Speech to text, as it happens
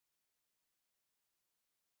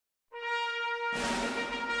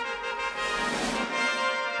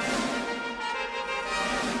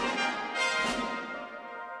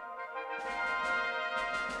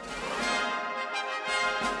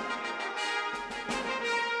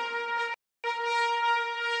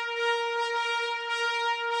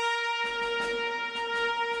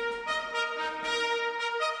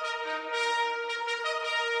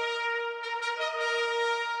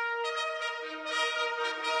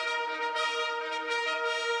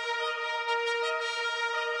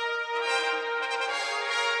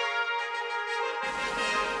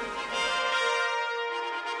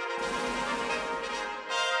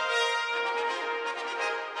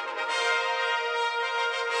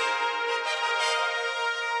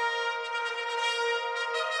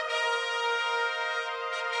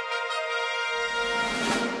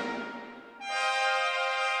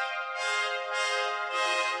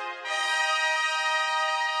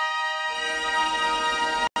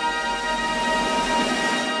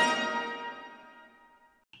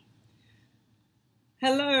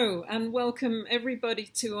Hello and welcome everybody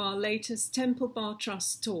to our latest Temple Bar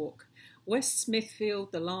Trust talk, West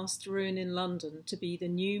Smithfield, the last ruin in London to be the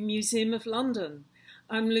new Museum of London.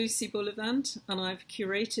 I'm Lucy Bullivant and I've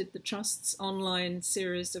curated the Trust's online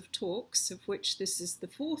series of talks, of which this is the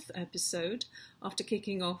 4th episode after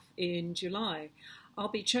kicking off in July. I'll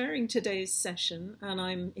be chairing today's session and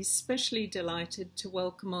I'm especially delighted to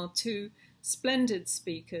welcome our two splendid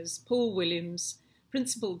speakers, Paul Williams,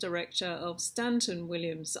 Principal Director of Stanton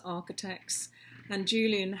Williams Architects, and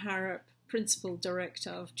Julian Harrop, Principal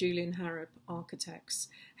Director of Julian Harrop Architects.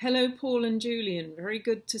 Hello, Paul and Julian. Very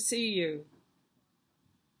good to see you.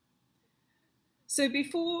 So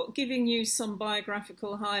before giving you some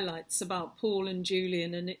biographical highlights about Paul and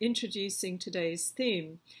Julian and introducing today's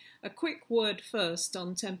theme, a quick word first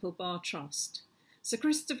on Temple Bar Trust. Sir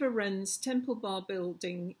Christopher Wren's Temple Bar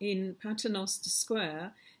building in Paternoster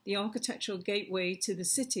Square, the architectural gateway to the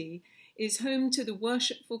city, is home to the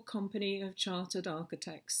Worshipful Company of Chartered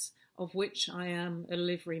Architects, of which I am a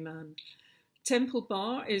liveryman. Temple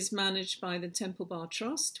Bar is managed by the Temple Bar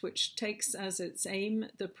Trust, which takes as its aim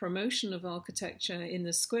the promotion of architecture in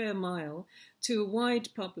the square mile to a wide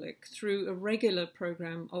public through a regular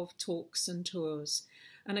programme of talks and tours.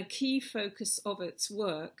 And a key focus of its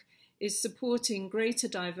work is supporting greater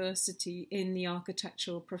diversity in the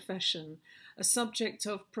architectural profession, a subject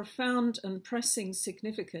of profound and pressing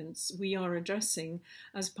significance we are addressing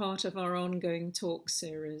as part of our ongoing talk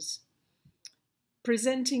series.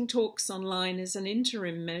 Presenting talks online is an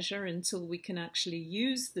interim measure until we can actually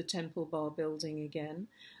use the Temple Bar building again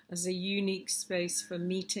as a unique space for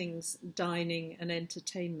meetings, dining and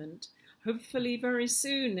entertainment, hopefully very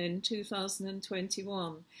soon in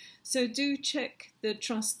 2021. So do check the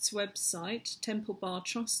Trust's website,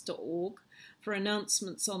 templebartrust.org, for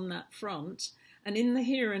announcements on that front. And in the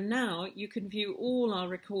here and now, you can view all our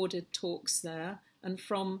recorded talks there. And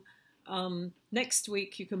from next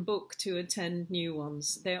week, you can book to attend new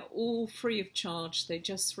ones. They're all free of charge. They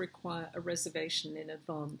just require a reservation in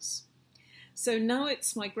advance. So now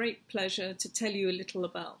it's my great pleasure to tell you a little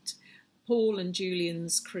about Paul and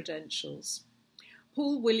Julian's credentials.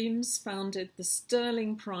 Paul Williams founded the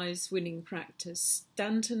Sterling Prize-winning practice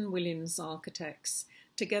Stanton Williams Architects,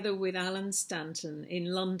 together with Alan Stanton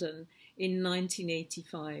in London in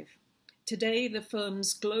 1985. Today, the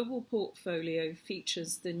firm's global portfolio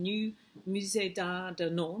features the new Musée d'Art de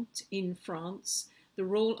Nantes in France, the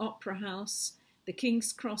Royal Opera House, the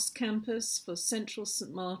King's Cross campus for Central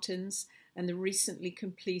St Martin's, and the recently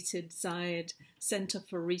completed Zayed Centre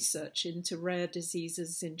for Research into Rare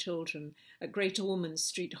Diseases in Children at Great Ormond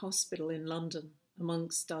Street Hospital in London,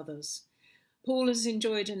 amongst others. Paul has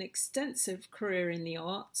enjoyed an extensive career in the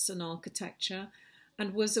arts and architecture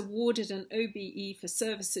and was awarded an OBE for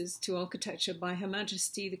services to architecture by Her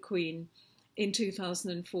Majesty the Queen in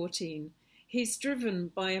 2014. He's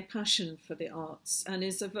driven by a passion for the arts and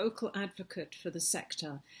is a vocal advocate for the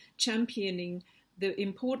sector, championing the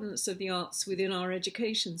importance of the arts within our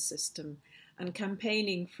education system and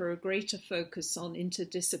campaigning for a greater focus on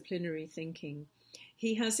interdisciplinary thinking.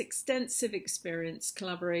 He has extensive experience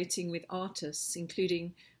collaborating with artists,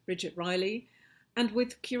 including Bridget Riley, and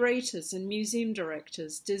with curators and museum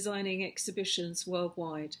directors designing exhibitions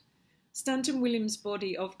worldwide. Stanton Williams'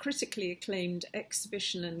 body of critically acclaimed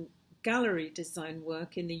exhibition and gallery design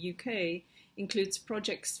work in the UK includes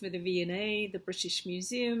projects for the V&A, the British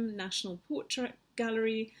Museum, National Portrait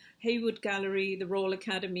Gallery, Hayward Gallery, the Royal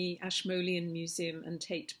Academy, Ashmolean Museum and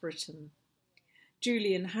Tate Britain.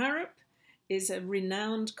 Julian Harrop is a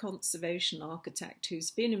renowned conservation architect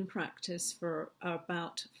who's been in practice for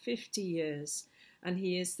about 50 years and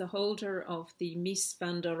he is the holder of the Mies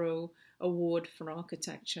van der Rohe Award for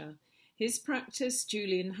Architecture. His practice,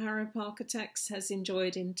 Julian Harrop Architects, has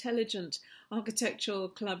enjoyed intelligent architectural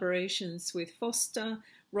collaborations with Foster,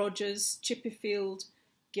 Rogers, Chipperfield,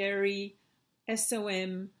 Gehry,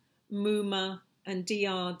 SOM, MUMA, and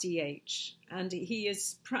DRDH, and he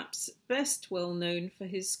is perhaps best well known for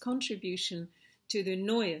his contribution to the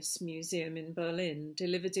Neues Museum in Berlin,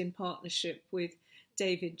 delivered in partnership with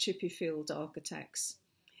David Chipperfield Architects.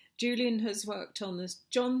 Julian has worked on the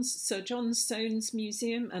Sir John Soanes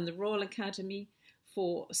Museum and the Royal Academy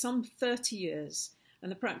for some 30 years,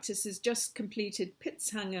 and the practice has just completed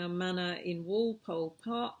Pitshanger Manor in Walpole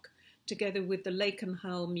Park, together with the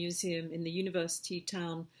Lakenhal Museum in the university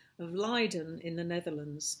town of Leiden in the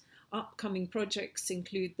Netherlands. Upcoming projects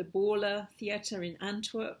include the Borla Theatre in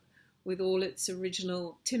Antwerp, with all its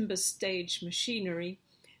original timber stage machinery,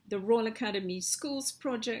 the Royal Academy Schools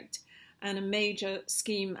project, and a major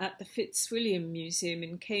scheme at the Fitzwilliam Museum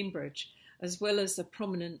in Cambridge, as well as a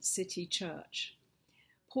prominent city church.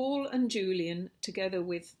 Paul and Julian, together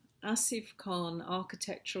with Asif Khan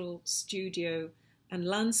Architectural Studio and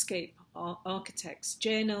landscape architects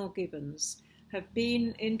J&L Gibbons, have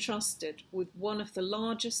been entrusted with one of the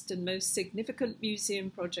largest and most significant museum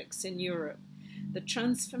projects in Europe, the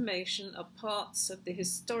transformation of parts of the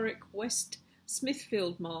historic West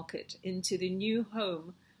Smithfield market into the new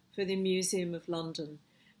home for the Museum of London,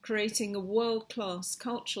 creating a world-class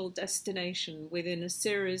cultural destination within a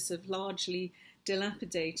series of largely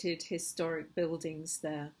dilapidated historic buildings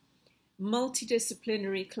there.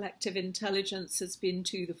 Multidisciplinary collective intelligence has been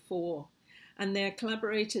to the fore, and their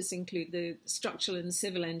collaborators include the structural and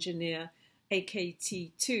civil engineer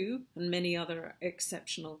AKT2 and many other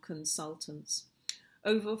exceptional consultants.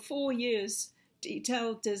 Over 4 years,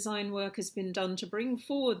 detailed design work has been done to bring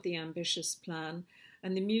forward the ambitious plan,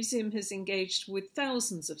 and the museum has engaged with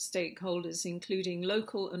thousands of stakeholders, including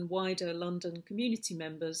local and wider London community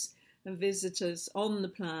members and visitors on the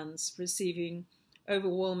plans, receiving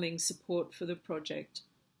overwhelming support for the project.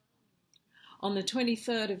 On the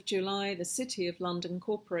 23rd of July, the City of London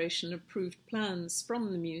Corporation approved plans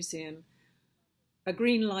from the museum, a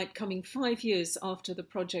green light coming 5 years after the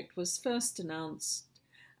project was first announced,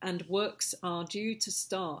 and works are due to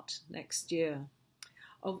start next year.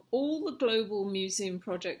 Of all the global museum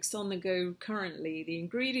projects on the go currently, the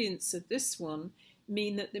ingredients of this one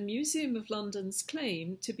mean that the Museum of London's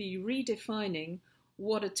claim to be redefining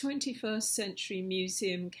what a 21st century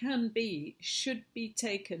museum can be should be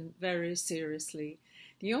taken very seriously.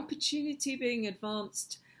 The opportunity being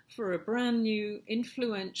advanced for a brand new,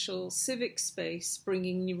 influential civic space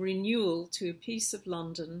bringing renewal to a piece of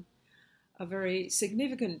London, a very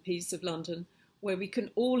significant piece of London, where we can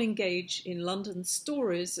all engage in London's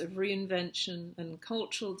stories of reinvention and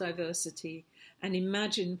cultural diversity and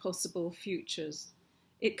imagine possible futures.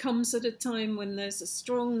 It comes at a time when there's a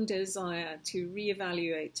strong desire to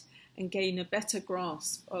reevaluate and gain a better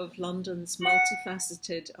grasp of London's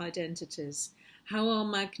multifaceted identities, how our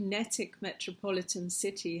magnetic metropolitan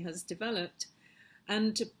city has developed,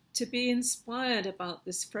 and to be inspired about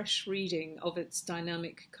this fresh reading of its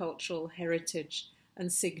dynamic cultural heritage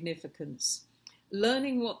and significance.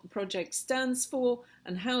 Learning what the project stands for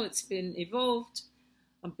and how it's been evolved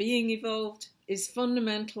and being evolved is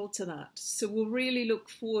fundamental to that. So we'll really look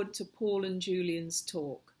forward to Paul and Julian's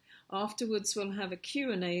talk. Afterwards, we'll have a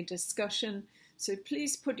Q&A discussion. So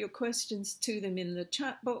please put your questions to them in the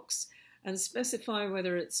chat box and specify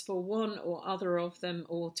whether it's for one or other of them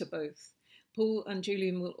or to both. Paul and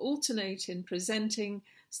Julian will alternate in presenting,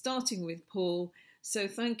 starting with Paul. So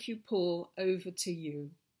thank you, Paul. Over to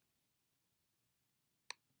you.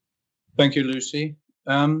 Thank you, Lucy.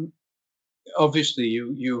 Obviously,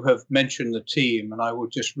 you have mentioned the team, and I will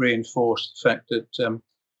just reinforce the fact that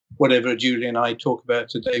whatever Julie and I talk about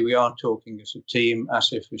today, we are talking as a team.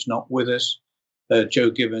 Asif is not with us. Joe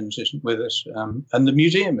Gibbons isn't with us. And the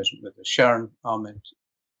museum isn't with us, Sharon Arment.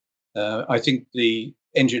 I think the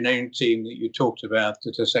engineering team that you talked about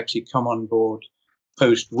that has actually come on board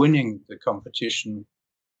post-winning the competition,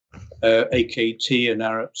 AKT and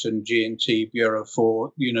Arabs and G&T Bureau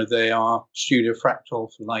 4, they are Studio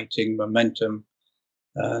Fractal for lighting, momentum,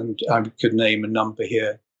 and I could name a number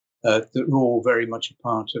here that are all very much a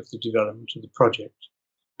part of the development of the project.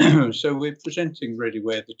 So we're presenting really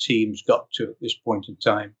where the team's got to at this point in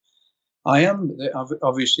time.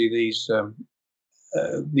 Obviously these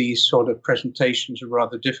sort of presentations are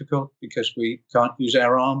rather difficult because we can't use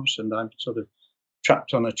our arms, and I'm sort of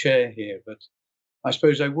trapped on a chair here, but I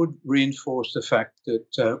suppose I would reinforce the fact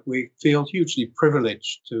that we feel hugely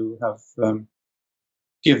privileged to have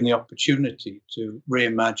given the opportunity to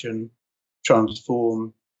reimagine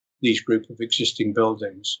transform these group of existing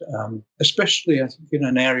buildings, especially I think in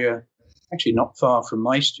an area actually not far from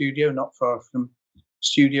my studio, not far from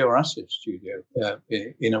Studio or Asif's studio,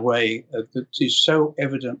 in a way that is so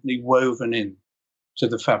evidently woven in to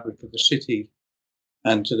the fabric of the city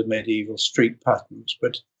and to the medieval street patterns.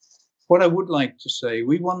 But what I would like to say,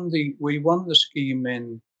 we won the scheme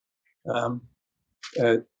in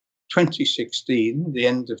 2016, the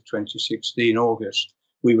end of 2016, August.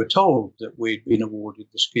 We were told that we'd been awarded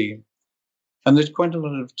the scheme. And there's quite a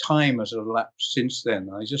lot of time has elapsed since then.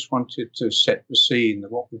 I just wanted to set the scene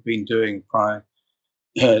of what we've been doing prior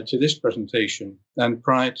to this presentation, and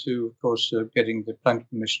prior to, of course, getting the planning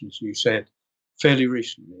permission, as you said, fairly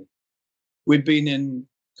recently. We've been in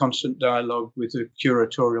constant dialogue with the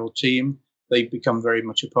curatorial team. They've become very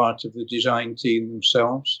much a part of the design team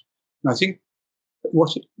themselves. And I think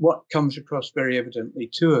what comes across very evidently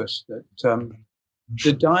to us that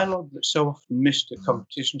the dialogue that so often missed at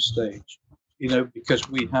competition stage, because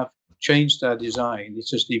we have changed our design, it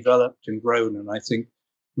has developed and grown, and I think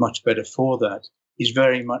much better for that, is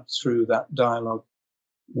very much through that dialogue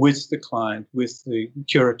with the client, with the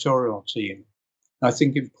curatorial team. I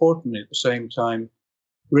think importantly at the same time,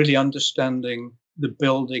 really understanding the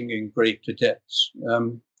building in greater depths.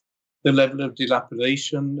 The level of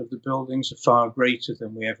dilapidation of the buildings are far greater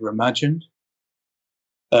than we ever imagined.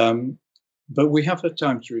 But we have had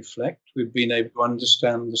time to reflect. We've been able to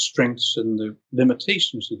understand the strengths and the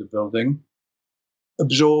limitations of the building,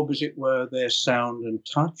 absorb, as it were, their sound and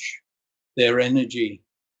touch, their energy.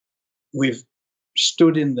 We've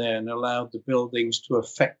stood in there and allowed the buildings to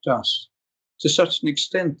affect us to such an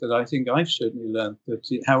extent that I think I've certainly learned that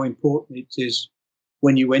how important it is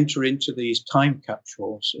when you enter into these time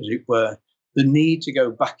capsules, as it were, the need to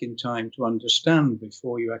go back in time to understand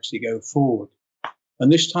before you actually go forward.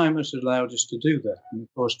 And this time has allowed us to do that. And of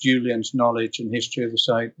course, Julian's knowledge and history of the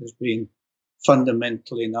site has been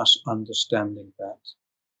fundamental in us understanding that.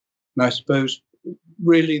 And I suppose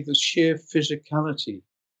really the sheer physicality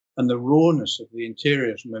and the rawness of the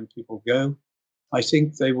interiors, and when people go, I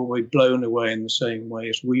think they will be blown away in the same way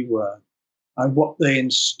as we were. And what they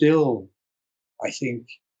instill, I think,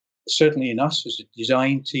 certainly in us as a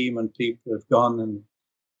design team, and people have gone, and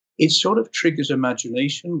it sort of triggers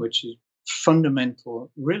imagination, which is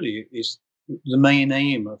fundamental, really is the main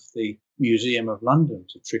aim of the Museum of London,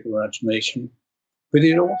 to trigger imagination. But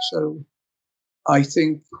it also, I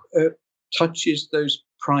think, touches those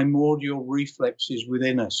primordial reflexes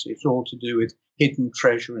within us. It's all to do with hidden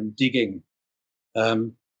treasure and digging.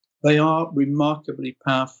 They are remarkably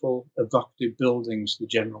powerful, evocative buildings, the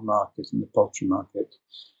general market and the poultry market.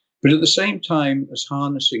 But at the same time as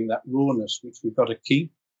harnessing that rawness, which we've got to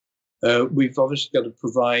keep, we've obviously got to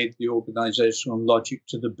provide the organizational logic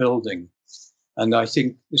to the building. And I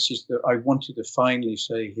think this is I wanted to finally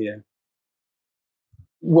say here,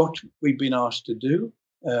 what we've been asked to do,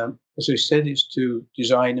 as I said, is to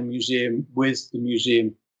design a museum with the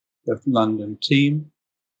Museum of London team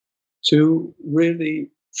to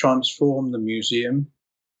really transform the museum,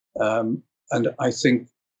 and I think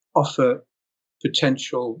offer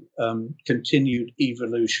potential continued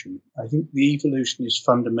evolution. I think the evolution is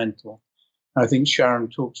fundamental. I think Sharon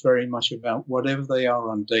talks very much about whatever they are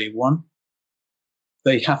on day one,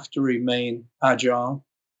 they have to remain agile.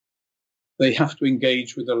 They have to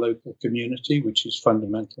engage with the local community, which is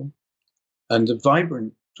fundamental, and the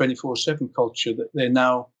vibrant 24/7 culture that they're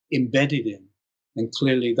now embedded in. And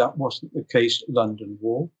clearly that wasn't the case at London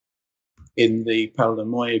Wall, in the Powell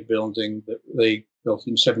Moya building that they built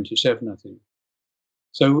in 77, I think.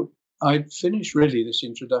 So I'd finish really this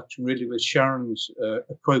introduction really with Sharon's a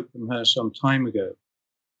quote from her some time ago,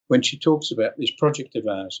 when she talks about this project of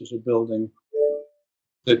ours as a building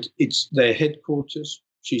that it's their headquarters.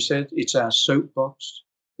 She said it's our soapbox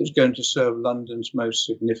that's going to serve London's most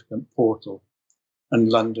significant portal and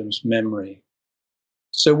London's memory.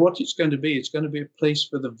 So what it's going to be a place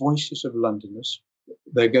for the voices of Londoners.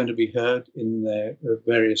 They're going to be heard in their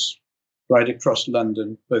various, right across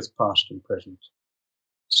London, both past and present.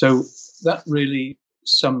 So that really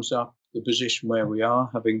sums up the position where we are,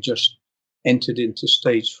 having just entered into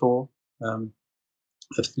stage 4 of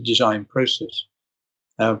the design process.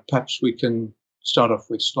 Perhaps we can start off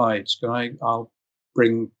with slides. I'll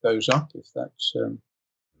bring those up if that's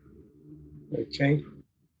okay.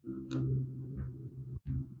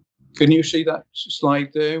 Can you see that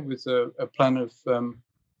slide there with a plan of the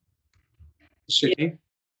city? Yeah.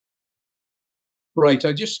 Right.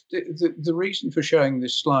 The reason for showing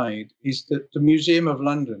this slide is that the Museum of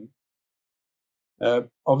London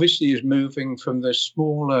obviously is moving from the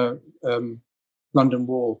smaller London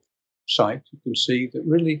Wall site. You can see that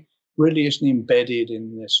really really isn't embedded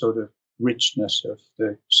in the sort of richness of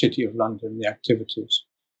the City of London, the activities.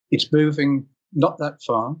 It's moving not that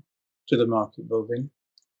far to the Market Building.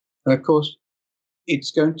 And of course,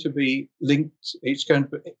 it's going to be linked, it's going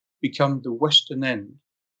to become the western end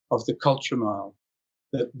of the Culture Mile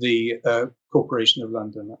that the Corporation of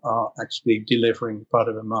London are actually delivering part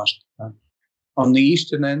of a master plan. On the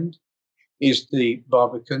eastern end is the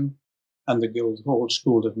Barbican and the Guildhall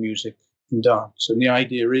School of Music and Dance. And the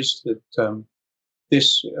idea is that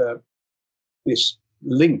this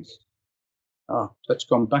link, that's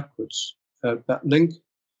gone backwards, that link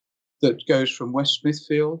that goes from West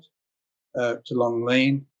Smithfield to Long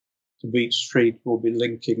Lane to Beach Street will be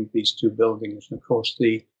linking these two buildings. And of course,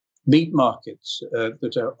 the meat markets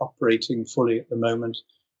that are operating fully at the moment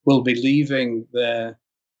will be leaving their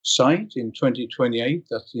site in 2028.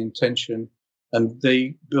 That's the intention. And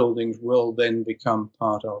the buildings will then become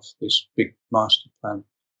part of this big master plan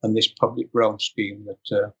and this public realm scheme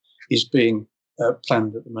that is being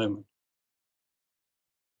planned at the moment.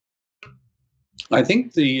 I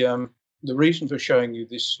think the reason for showing you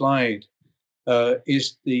this slide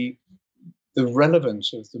is the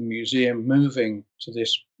relevance of the museum moving to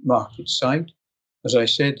this market site. As I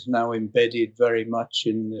said, now embedded very much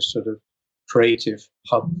in this sort of creative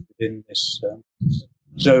hub within this.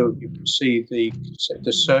 So you can see the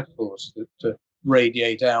circles that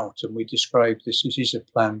radiate out, and we described this as a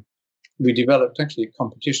plan. We developed actually at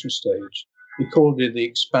competition stage. We called it the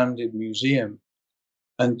expanded museum.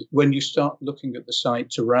 And when you start looking at the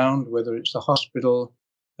sites around, whether it's the hospital,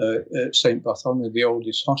 St. Bartholomew, the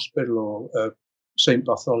oldest hospital, or St.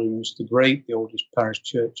 Bartholomew's the Great, the oldest parish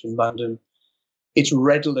church in London, it's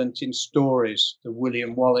redolent in stories. The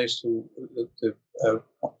William Wallace, the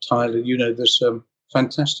Tyler, you know, there's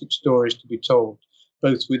fantastic stories to be told,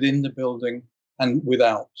 both within the building and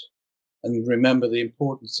without. And remember, the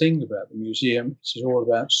important thing about the museum is all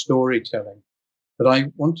about storytelling. But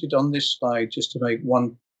I wanted on this slide just to make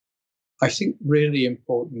one, I think, really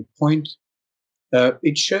important point.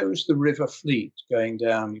 It shows the River Fleet going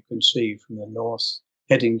down, you can see from the north,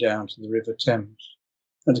 heading down to the River Thames.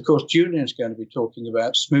 And of course, Julian's going to be talking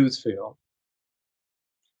about Smithfield.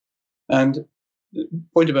 And the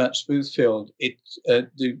point about Smithfield,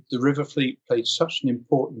 the River Fleet played such an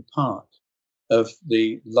important part of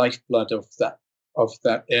the lifeblood of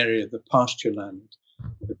that area, the pasture land.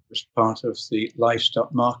 It was part of the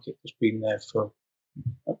livestock market that's been there for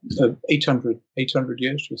 800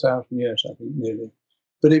 years, 1,000 years, I think, nearly.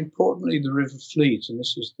 But importantly, the River Fleet, and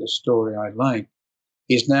this is the story I like,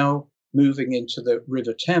 is now moving into the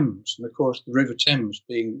River Thames. And of course, the River Thames,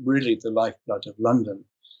 being really the lifeblood of London,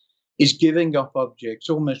 is giving up objects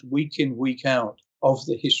almost week in, week out of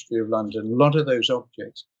the history of London. A lot of those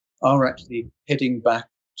objects are actually heading back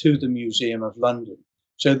to the Museum of London.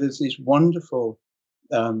 So there's this wonderful,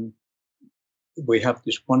 we have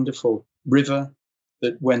this wonderful river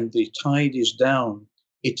that when the tide is down,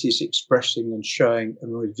 it is expressing and showing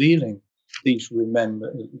and revealing these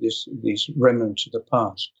remnants of the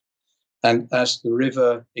past. And as the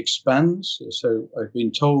river expands, so I've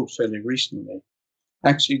been told fairly recently,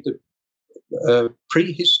 actually the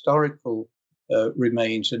prehistorical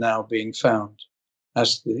remains are now being found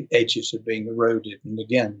as the edges are being eroded. And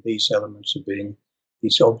again, these objects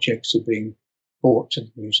are being brought to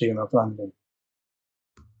the Museum of London.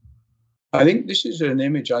 I think this is an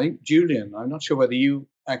image, I think, Julian, I'm not sure whether you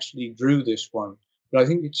actually drew this one, but I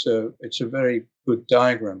think it's a very good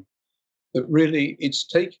diagram. That really, it's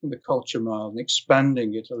taking the Culture Mile and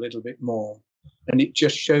expanding it a little bit more. And it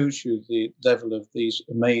just shows you the level of these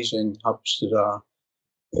amazing hubs that are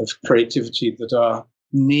of creativity that are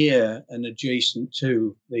near and adjacent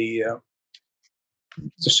to the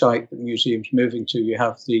site the museum's moving to. You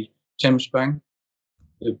have the Thames Bank,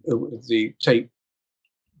 the Tate,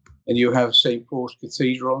 and you have St. Paul's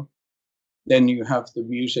Cathedral. Then you have the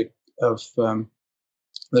music of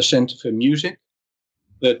the Centre for Music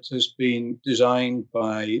that has been designed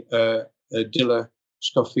by Dilla,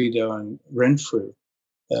 Scofido and Renfrew.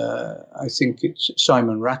 I think it's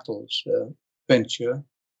Simon Rattle's venture.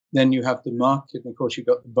 Then you have the market, and of course you've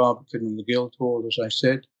got the Barbican and the Guildhall, as I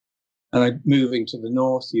said. And moving to the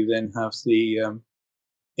north, you then have the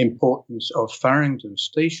importance of Farringdon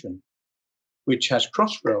Station, which has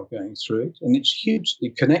Crossrail going through it, and it's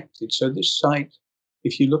hugely connected. So this site,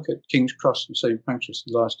 if you look at King's Cross and St. Pancras,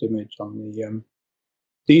 the last image on the,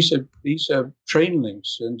 these are train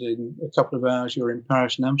links, and in a couple of hours you're in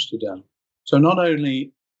Paris and Amsterdam. So not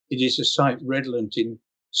only it is a site redolent in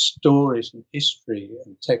stories and history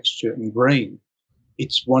and texture and grain,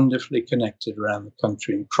 it's wonderfully connected around the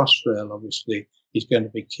country. And Crossrail, obviously, is going to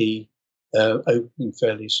be key. opening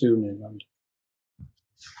fairly soon in London.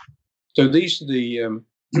 So these are the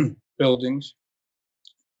buildings.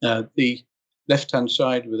 The left-hand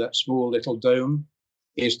side with that small little dome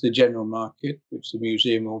is the general market, which the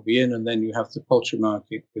museum will be in, and then you have the poultry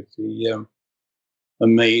market with the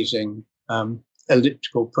amazing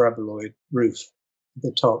elliptical paraboloid roof at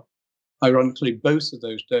the top. Ironically, both of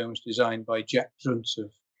those domes designed by Jack Druntz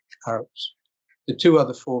of Harrops. The two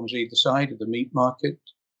other forms either side of the meat market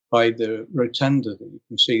by the rotunda that you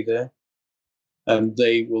can see there, and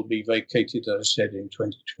they will be vacated, as I said, in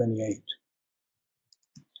 2028.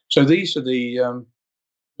 So these are the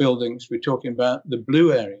buildings we're talking about. The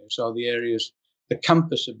blue areas are the areas, the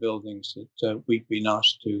campus of buildings that we've been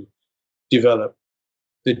asked to develop.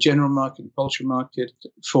 The general market and poultry market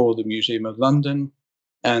for the Museum of London,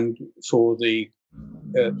 and for the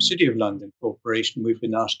City of London Corporation, we've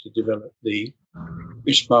been asked to develop the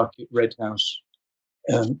Fish Market, Red House,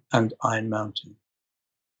 and Iron Mountain.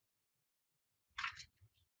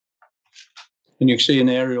 And you can see an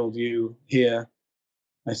aerial view here,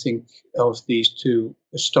 I think, of these two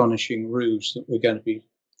astonishing roofs that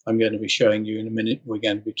I'm going to be showing you in a minute, we're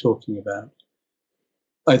going to be talking about.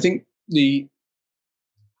 I think the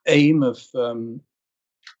aim of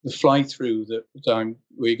the fly-through that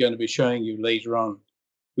we're going to be showing you later on,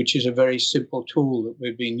 which is a very simple tool that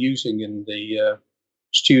we've been using in the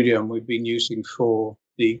studio and we've been using for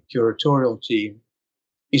the curatorial team,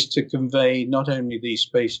 is to convey not only these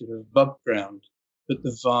spaces above ground, but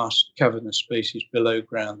the vast cavernous spaces below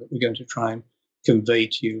ground that we're going to try and convey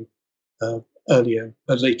to you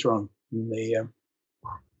later on in the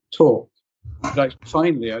talk. But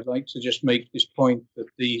finally, I'd like to just make this point that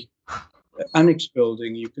the annex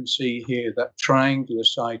building, you can see here, that triangular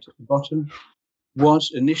site at the bottom,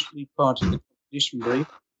 was initially part of the competition brief,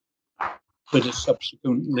 but has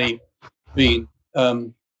subsequently been,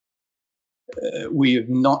 we have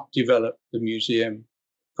not developed the museum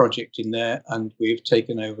project in there, and we've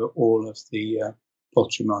taken over all of the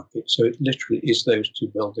poultry market. So it literally is those two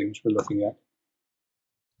buildings we're looking at.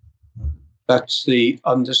 That's the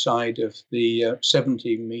underside of the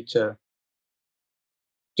 17-meter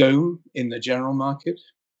dome in the general market.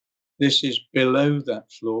 This is below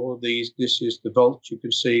that floor. This is the vault. You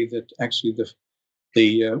can see that actually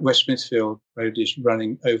the West Smithfield Road is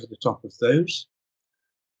running over the top of those.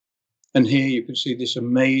 And here you can see this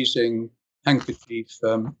amazing handkerchief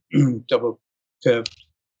double curved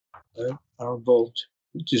vault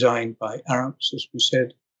designed by Harrops, as we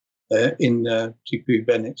said, in T.P.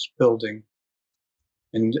 Bennett's building.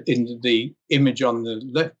 And in the image on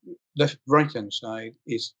the right-hand side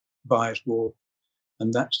is Buyers Walk,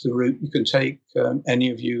 and that's the route you can take,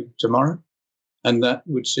 any of you, tomorrow. And that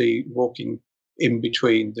would see walking in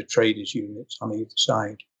between the traders' units on either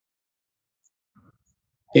side.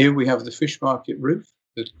 Here we have the fish market roof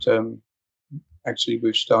that actually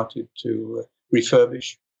we've started to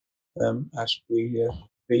refurbish as we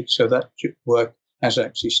speak. So that work has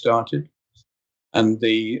actually started. And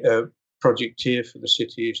the project here for the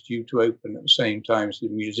city is due to open at the same time as the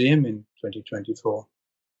museum in 2024.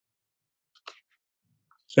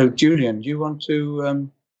 So, Julian, do you want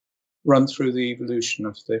to run through the evolution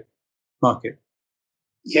of the market?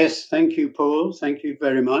 Yes, thank you, Paul. Thank you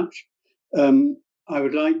very much. I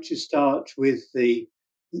would like to start with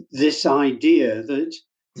this idea that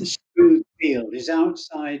the Smithfield is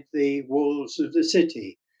outside the walls of the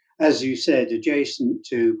city, as you said, adjacent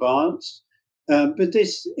to Barts. But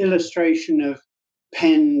this illustration of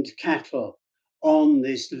penned cattle on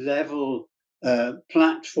this level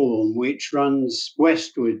platform which runs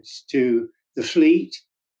westwards to the Fleet,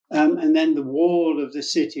 and then the wall of the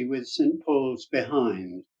city with St. Paul's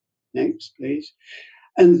behind. Next, please.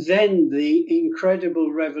 And then the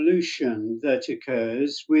incredible revolution that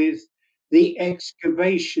occurs with the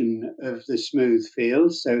excavation of the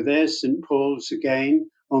Smithfield. So there's St. Paul's again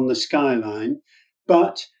on the skyline.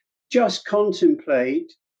 But just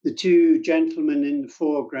contemplate the two gentlemen in the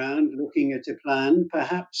foreground looking at a plan.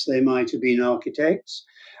 Perhaps they might have been architects.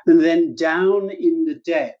 And then down in the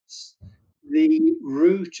depths, the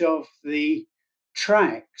route of the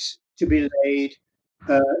tracks to be laid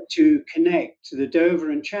to connect the Dover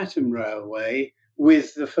and Chatham Railway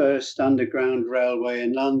with the first underground railway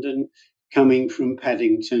in London, coming from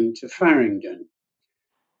Paddington to Farringdon.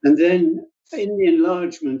 And then in the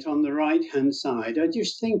enlargement on the right-hand side, I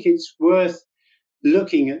just think it's worth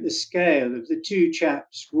looking at the scale of the two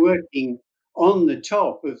chaps working on the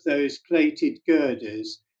top of those plated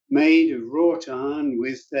girders made of wrought iron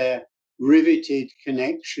with their riveted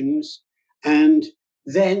connections, and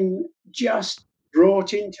then just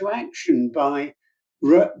brought into action by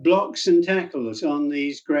blocks and tackles on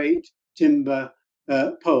these great timber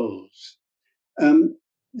poles.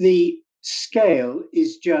 The scale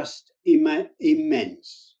is just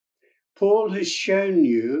immense. Paul has shown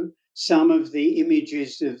you some of the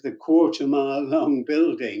images of the quarter-mile-long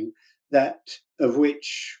building of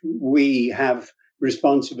which we have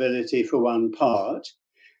responsibility for one part.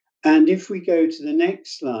 And if we go to the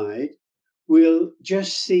next slide, we'll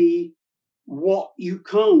just see what you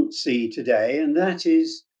can't see today, and that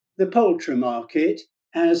is the Poultry Market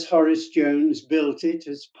as Horace Jones built it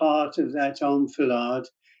as part of that enfilade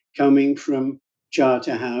coming from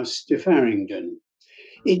Charterhouse to Farringdon.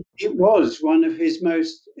 It was one of his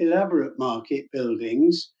most elaborate market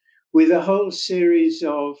buildings, with a whole series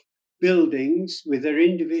of buildings with their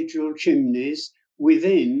individual chimneys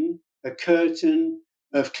within a curtain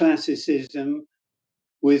of classicism,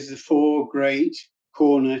 with the four great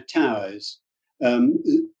corner towers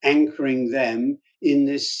anchoring them in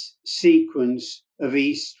this sequence of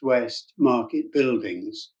east-west market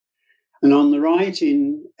buildings. And on the right,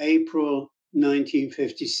 in April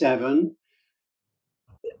 1957,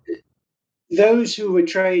 those who were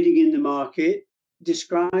trading in the market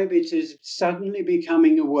describe it as suddenly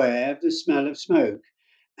becoming aware of the smell of smoke.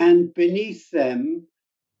 And beneath them,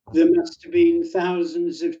 there must have been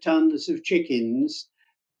thousands of tons of chickens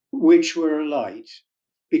which were alight,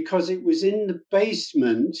 because it was in the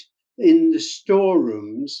basement, in the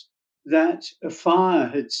storerooms, that a fire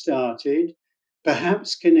had started,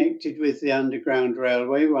 perhaps connected with the Underground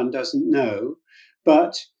Railway, one doesn't know,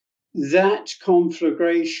 but that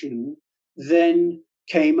conflagration then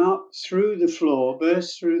came up through the floor,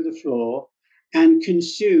 burst through the floor, and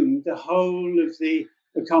consumed the whole of the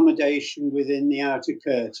accommodation within the outer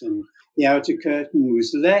curtain. The outer curtain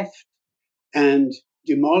was left and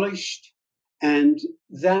demolished, and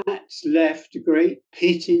that left a great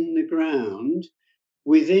pit in the ground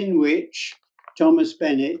within which Thomas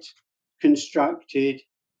Bennett constructed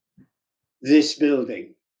this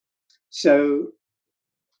building. So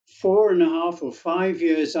 4.5 or 5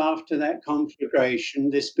 years after that conflagration,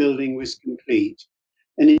 this building was complete.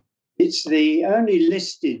 And it's the only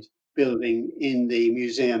listed building in the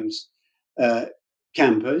museum's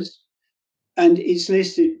campus. And it's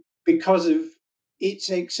listed because of its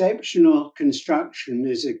exceptional construction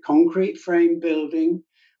as a concrete frame building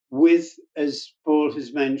with, as Paul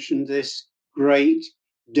has mentioned, this great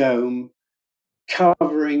dome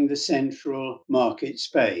covering the central market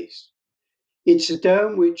space. It's a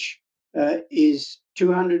dome which is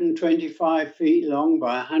 225 feet long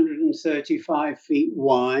by 135 feet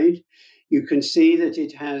wide. You can see that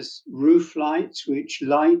it has roof lights which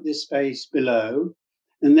light the space below,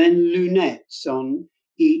 and then lunettes on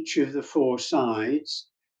each of the four sides,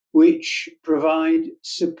 which provide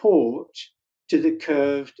support to the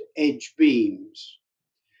curved edge beams.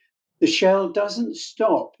 The shell doesn't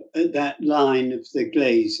stop at that line of the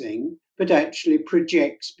glazing, but actually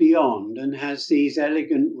projects beyond and has these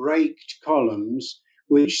elegant raked columns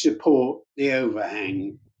which support the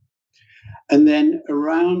overhang. And then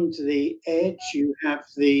around the edge, you have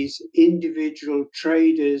these individual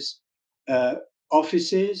traders'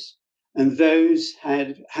 offices, and those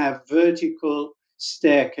have vertical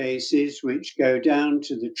staircases which go down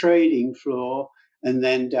to the trading floor and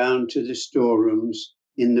then down to the storerooms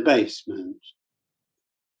in the basement.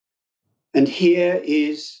 And here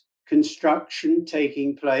is construction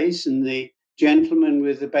taking place, and the gentleman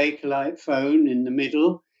with the Bakelite phone in the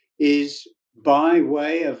middle is by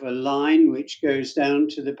way of a line which goes down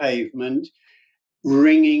to the pavement,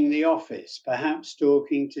 ringing the office, perhaps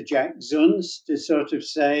talking to Jack Zunz to sort of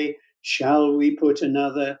say, shall we put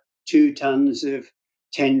another 2 tons of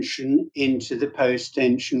tension into the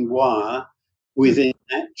post-tension wire within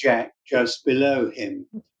that jack just below him?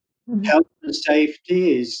 Mm-hmm. Health and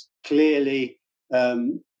safety is clearly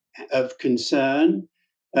of concern.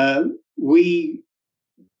 We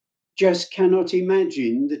just cannot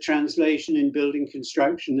imagine the translation in building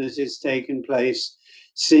construction that has taken place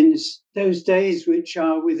since those days which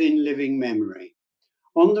are within living memory.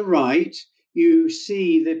 On the right, you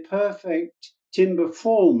see the perfect timber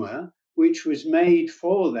former, which was made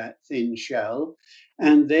for that thin shell,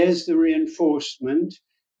 and there's the reinforcement.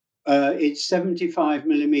 It's 75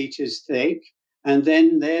 millimeters thick, and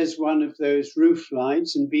then there's one of those roof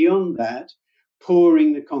lights, and beyond that,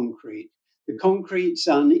 pouring the concrete. The concrete's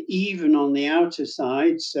uneven on the outer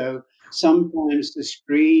side, so sometimes the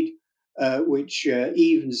screed, which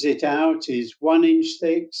evens it out, is 1 inch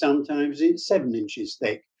thick, sometimes it's 7 inches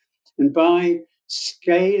thick. And by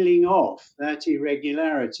scaling off that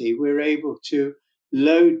irregularity, we're able to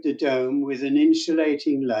load the dome with an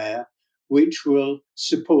insulating layer which will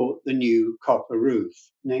support the new copper roof.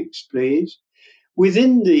 Next, please.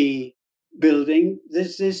 Within the building,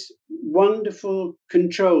 there's this wonderful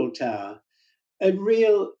control tower, a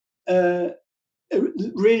real,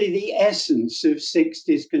 really the essence of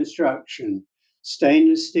 60s construction.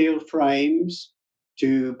 Stainless steel frames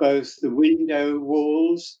to both the window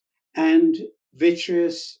walls and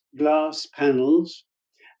vitreous glass panels,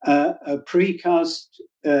 a precast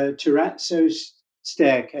terrazzo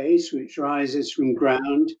staircase which rises from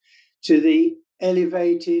ground to the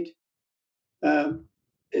elevated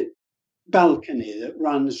balcony that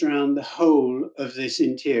runs around the whole of this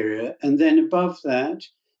interior, and then above that,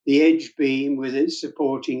 the edge beam with its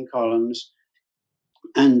supporting columns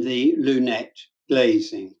and the lunette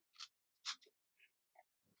glazing.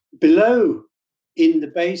 Below, in the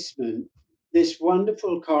basement, this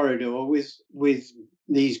wonderful corridor with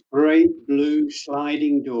these great blue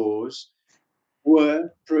sliding doors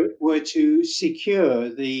were to secure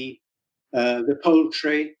the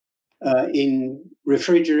poultry in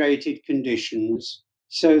refrigerated conditions,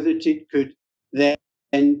 so that it could then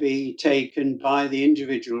be taken by the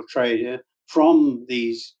individual trader from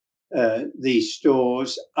these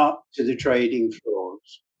stores up to the trading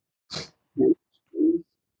floors.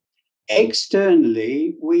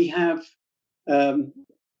 Externally, we have a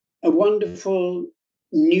wonderful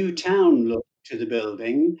new town look to the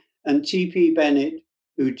building, and T.P. Bennett,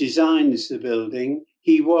 who designs the building,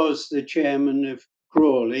 he was the chairman of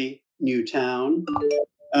Crawley New Town.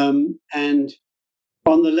 And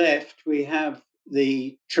on the left, we have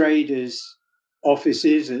the traders'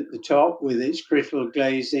 offices at the top with its crystal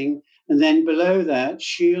glazing. And then below that,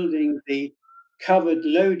 shielding the covered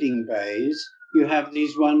loading bays, you have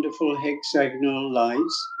these wonderful hexagonal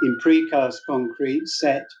lights in precast concrete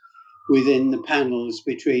set within the panels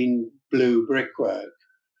between blue brickwork.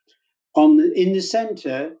 In the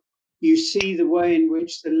centre, you see the way in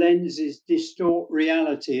which the lenses distort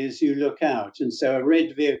reality as you look out. And so a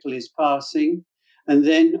red vehicle is passing. And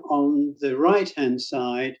then on the right-hand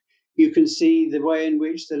side, you can see the way in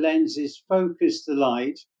which the lenses focus the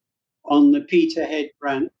light on the Peterhead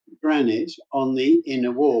granite on the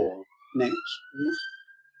inner wall. Next,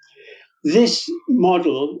 please. This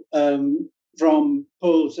model from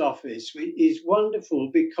Paul's office is wonderful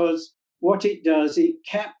because what it does, it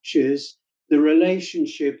captures the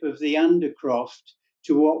relationship of the undercroft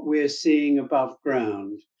to what we're seeing above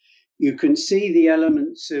ground. You can see the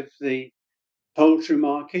elements of the poultry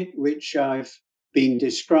market, which I've been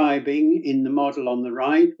describing in the model on the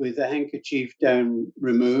right with the handkerchief dome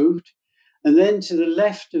removed. And then to the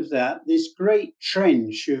left of that, this great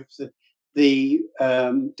trench of the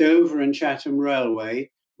Dover and Chatham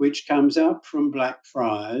Railway, which comes up from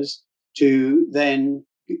Blackfriars to then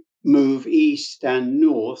move east and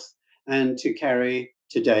north and to carry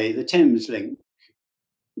today the Thameslink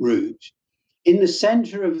route. In the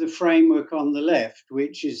centre of the framework on the left,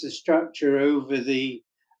 which is the structure over the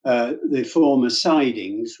former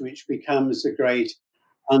sidings, which becomes a great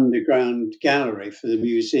underground gallery for the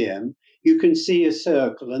museum, you can see a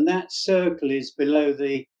circle, and that circle is below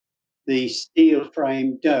the steel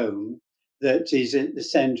frame dome that is at the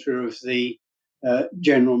centre of the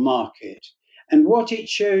general market. And what it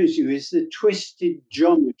shows you is the twisted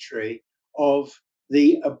geometry of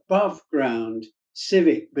the above ground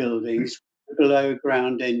civic buildings below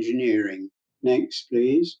ground engineering. Next,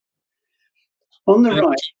 please. On the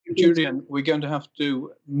right. Julian, we're going to have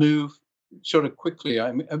to move sort of quickly.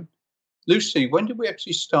 I mean, Lucy, when did we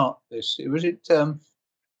actually start this? Was it,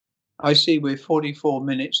 I see we're 44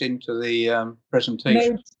 minutes into the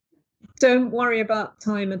presentation. No, don't worry about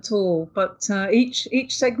time at all, but each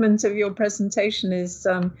segment of your presentation is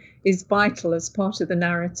vital as part of the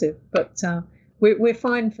narrative, but we're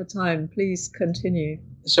fine for time. Please continue.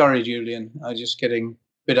 Sorry, Julian, I'm just getting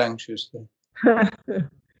a bit anxious there.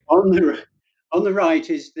 On the right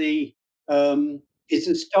is the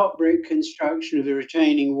stop brick construction of the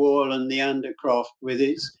retaining wall and the undercroft with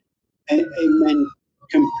its immense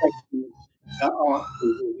compression arches,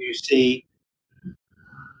 as you see,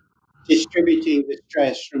 distributing the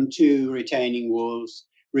stress from two retaining walls,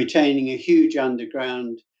 retaining a huge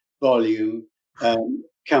underground volume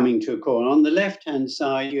coming to a core. On the left-hand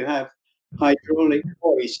side, you have hydraulic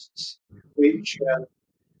hoists, which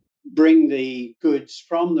bring the goods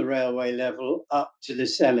from the railway level up to the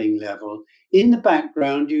selling level. In the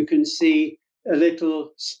background, you can see a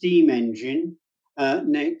little steam engine.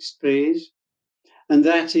 Next, please. And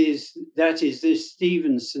that is this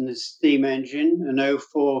Stephenson steam engine, an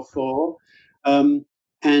 044.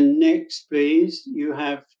 And next, please, you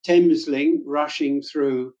have Thameslink rushing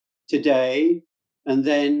through today. And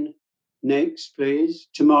then next, please,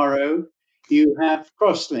 tomorrow, you have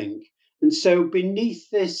Crosslink. And so beneath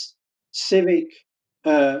this civic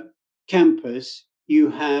campus, you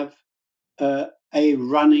have a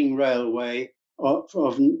running railway of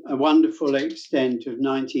a wonderful extent of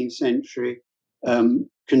 19th century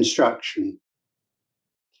construction.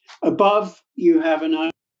 Above, you have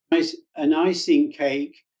an icing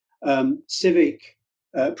cake civic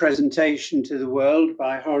presentation to the world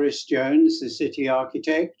by Horace Jones, the city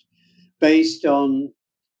architect, based on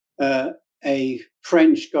a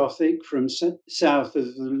French Gothic from south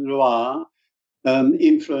of the Loire,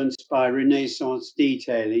 influenced by Renaissance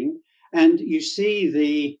detailing. And you see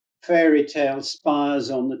the fairy tale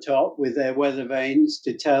spires on the top with their weather vanes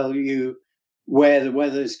to tell you where the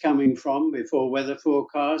weather is coming from before weather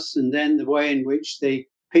forecasts, and then the way in which the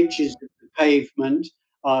pitches of the pavement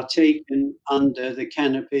are taken under the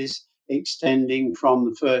canopies extending from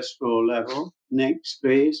the first floor level. Next,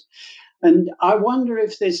 please. And I wonder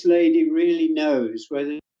if this lady really knows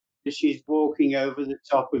whether she's walking over the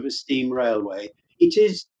top of a steam railway. It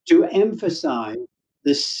is to emphasize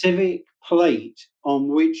the civic plate on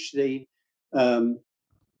which the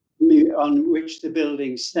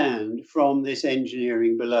buildings stand from this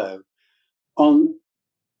engineering below. On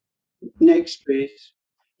next, please.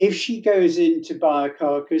 If she goes in to buy a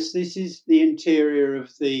carcass, this is the interior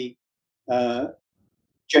of the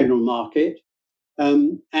general market.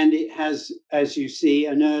 And it has, as you see,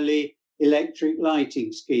 an early electric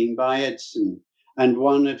lighting scheme by Edison, and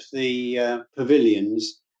one of the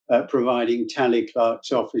pavilions providing tally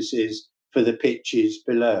clerks' offices for the pitches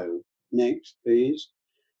below. Next, please.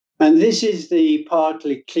 And this is the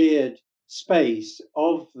partly cleared space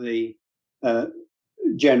of the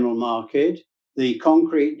general market, the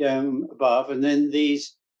concrete dome above, and then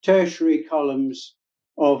these tertiary columns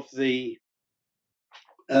of the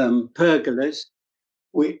pergolas,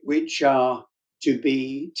 which are to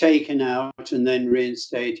be taken out and then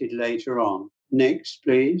reinstated later on. Next,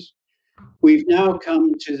 please. We've now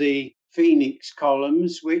come to the Phoenix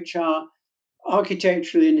columns, which are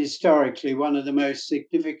architecturally and historically one of the most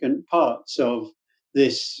significant parts of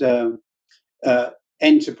this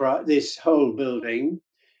enterprise, this whole building.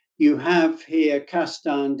 You have here cast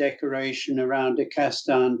iron decoration around a cast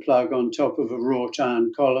iron plug on top of a wrought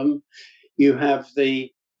iron column. You have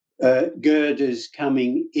the girders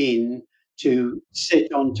coming in to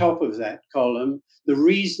sit on top of that column. The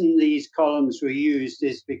reason these columns were used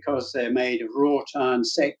is because they're made of wrought iron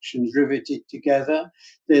sections riveted together.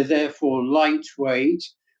 They're therefore lightweight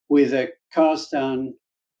with a cast iron.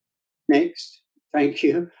 Next, thank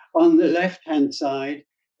you. On the left-hand side,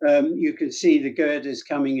 you can see the girders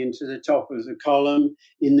coming into the top of the column.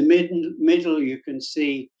 In the middle, you can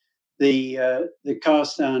see the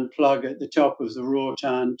cast iron plug at the top of the wrought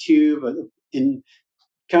iron tube. In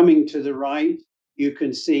coming to the right, you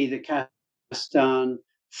can see the cast iron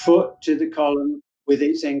foot to the column with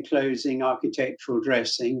its enclosing architectural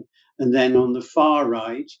dressing. And then on the far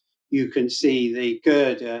right, you can see the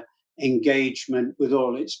girder engagement with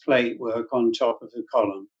all its plate work on top of the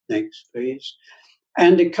column. Next, please.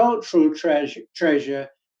 And a cultural treasure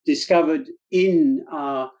discovered in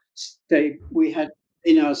our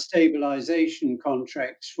stabilization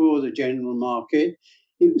contracts for the general market.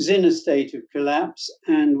 It was in a state of collapse,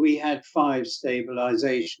 and we had 5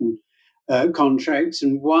 stabilization contracts,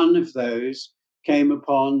 and one of those came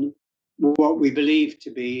upon what we believe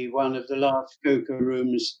to be one of the last cocoa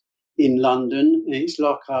rooms in London. It's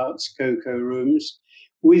Lockhart's cocoa rooms,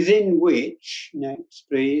 within which, next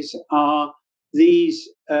please, are these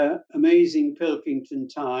amazing Pilkington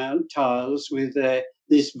tiles with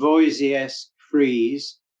this Voysey-esque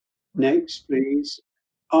frieze. Next, please.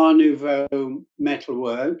 Art Nouveau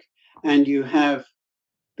metalwork, and you have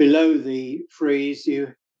below the frieze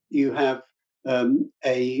you have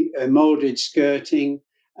a molded skirting,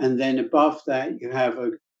 and then above that you have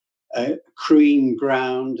a cream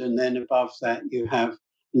ground, and then above that you have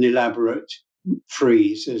an elaborate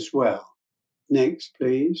frieze as well. Next,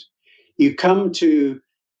 please. You come to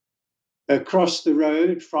across the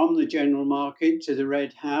road from the general market to the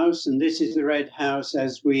Red House, and this is the Red House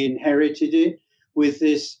as we inherited it, with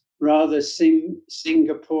this rather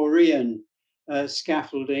Singaporean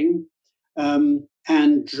scaffolding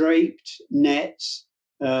and draped nets,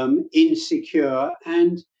 insecure,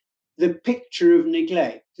 and the picture of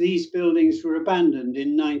neglect. These buildings were abandoned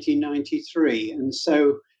in 1993, and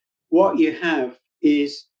so what you have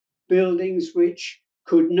is buildings which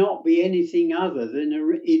could not be anything other than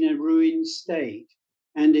in a ruined state.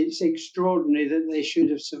 And it's extraordinary that they should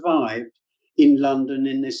have survived in London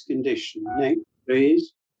in this condition. Next,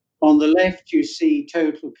 please. On the left, you see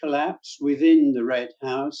total collapse within the Red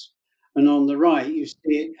House. And on the right, you see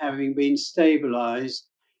it having been stabilized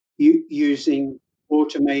using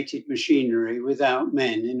automated machinery without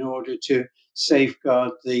men in order to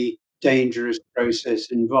safeguard the dangerous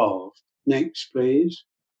process involved. Next, please.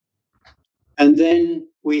 And then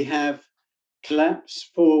we have collapse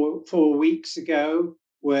 4 weeks ago,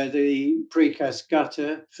 where the precast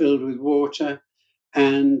gutter filled with water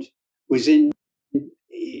and was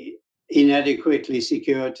inadequately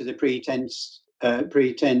secured to the pretense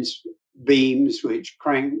beams, which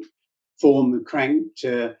form the cranked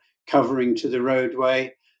covering to the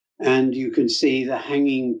roadway. And you can see the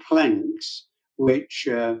hanging planks, which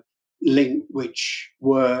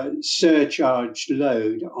were surcharged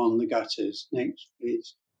load on the gutters. Next,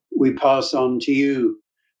 please. We pass on to you,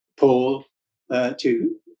 Paul,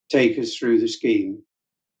 to take us through the scheme.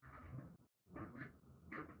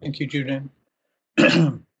 Thank you, Julian.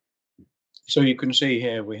 So you can see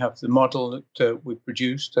here we have the model that we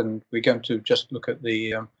produced, and we're going to just look at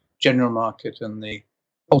the general market and the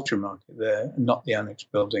poultry market there, and not the annex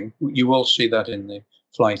building. You will see that in the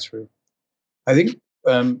fly-through. I think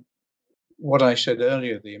what I said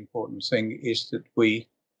earlier, the important thing is that we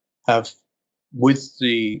have, with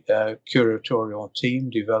the curatorial team,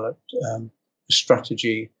 developed a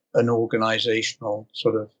strategy, an organizational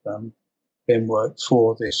sort of framework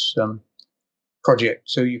for this project.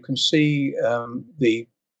 So you can see the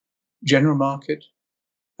general market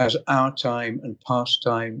has our time and past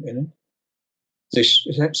time in it. This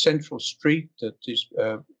central street that is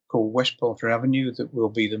called West Poultry Avenue, that will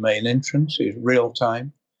be the main entrance, is real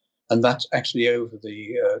time. And that's actually over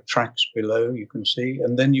the tracks below, you can see.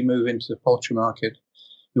 And then you move into the poultry market.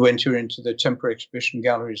 You enter into the temporary exhibition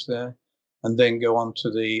galleries there, and then go on to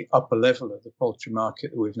the upper level of the poultry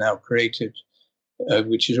market that we've now created,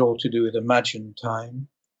 which is all to do with Imagine Time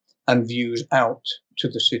and views out to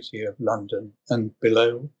the city of London. And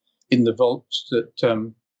below, in the vaults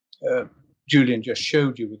that Julian just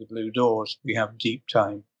showed you with the blue doors, we have Deep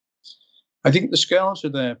Time. I think the scales are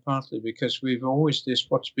there partly because we've always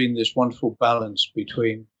what's been this wonderful balance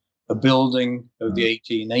between a building of the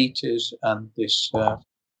 1880s and this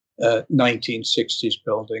 1960s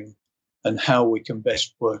building, and how we can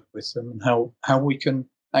best work with them, and how we can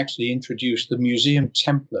actually introduce the museum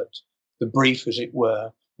template, the brief as it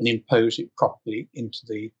were, and impose it properly into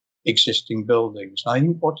the existing buildings. I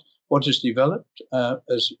think what has developed,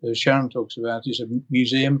 as Sharon talks about, is a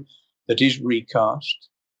museum that is recast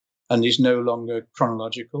and is no longer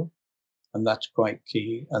chronological, and that's quite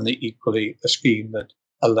key, and equally a scheme that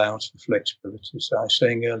allows for flexibility. So I was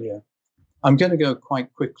saying earlier, I'm going to go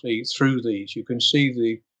quite quickly through these. You can see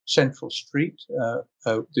the central street,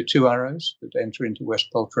 the two arrows that enter into West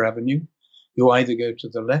Poultry Avenue. You either go to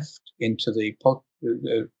the left into the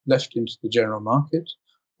general market,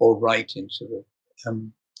 or right into the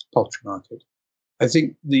poultry market. I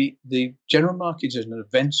think the general market is an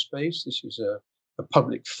event space. This is a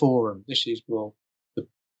public forum. The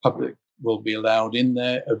public will be allowed in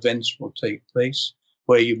there. Events will take place,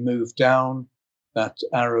 where you move down that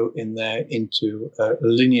arrow in there into a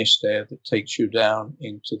linear stair that takes you down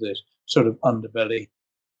into the sort of underbelly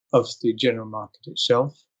of the general market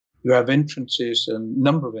itself. You have entrances, a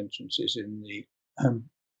number of entrances in the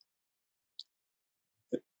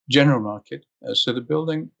general market. So the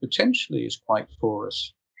building potentially is quite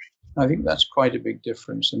porous. I think that's quite a big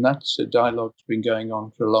difference. And that's a dialogue that's been going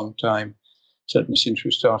on for a long time, certainly since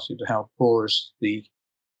we started, how porous the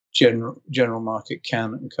general market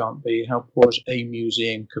can and can't be, how porous a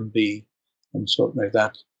museum can be, and sort of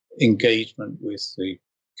that engagement with the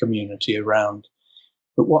community around.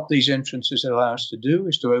 But what these entrances allow us to do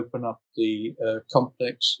is to open up the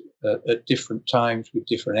complex at different times with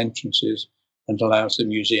different entrances, and allows the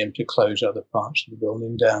museum to close other parts of the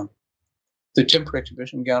building down. The temporary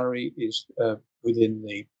exhibition gallery is within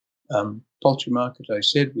the poultry market. I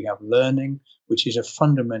said we have learning, which is a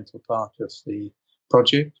fundamental part of the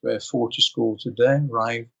project, where 40 schools a day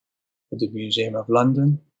arrive at the Museum of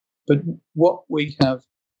London. But what we have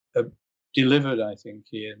delivered, I think,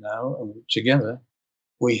 here now, and together,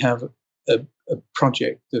 we have a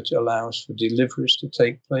project that allows for deliveries to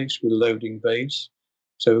take place with loading bays.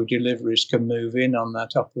 So deliveries can move in on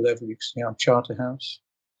that upper level. You can see our charter house.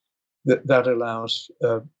 That allows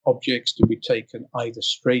objects to be taken either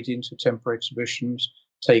straight into temporary exhibitions,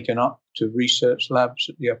 taken up to research labs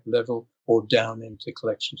at the upper level, or down into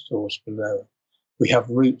collection stores below. We have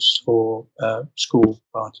routes for school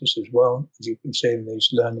parties as well, as you can see in these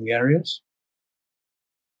learning areas.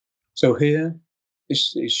 So here,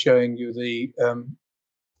 this is showing you the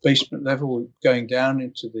basement level, going down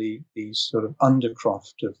into the sort of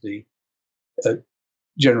undercroft of the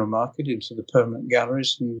general market, into the permanent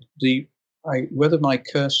galleries. And whether my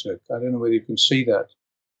cursor, I don't know whether you can see that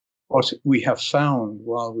what we have found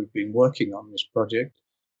while we've been working on this project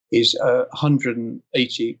is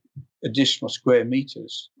 180 additional square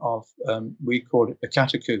meters of, we call it the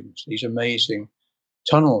catacombs, these amazing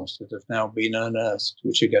tunnels that have now been unearthed,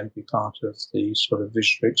 which are going to be part of the sort of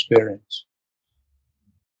visitor experience.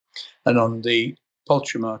 And on the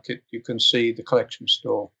Poultry Market, you can see the collection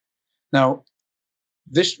store. Now,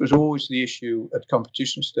 this was always the issue at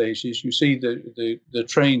competition stages. You see the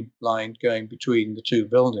train line going between the two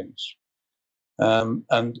buildings.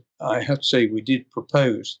 And I have to say, we did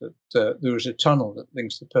propose that there was a tunnel that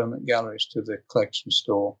links the permanent galleries to the collection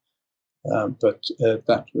store. But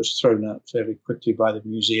that was thrown out fairly quickly by the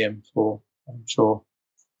museum for, I'm sure,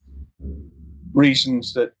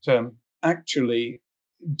 reasons that actually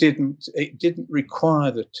didn't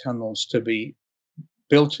require the tunnels to be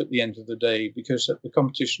built at the end of the day, because at the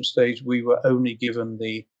competition stage we were only given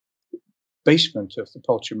the basement of the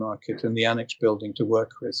Poultry Market and the annex building to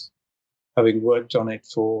work with. Having worked on it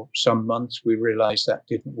for some months, we realized that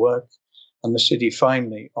didn't work. And the city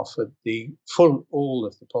finally offered the all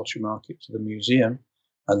of the Poultry Market to the museum.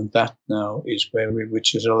 And that now is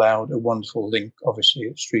which has allowed a wonderful link, obviously,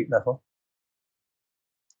 at street level.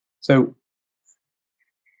 So,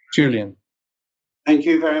 Julian. Thank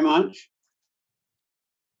you very much.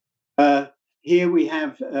 Here we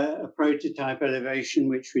have a prototype elevation,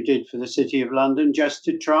 which we did for the City of London, just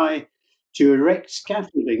to try to erect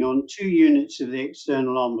scaffolding on 2 units of the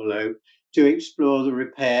external envelope to explore the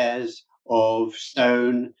repairs of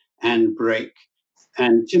stone and brick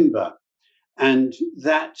and timber. And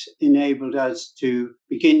that enabled us to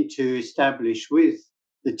begin to establish with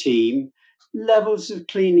the team levels of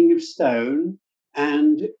cleaning of stone,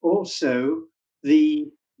 and also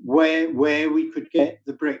the where we could get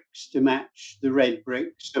the bricks to match the red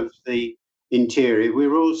bricks of the interior. We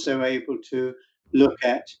were also able to look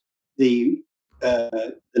at the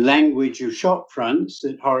language of shop fronts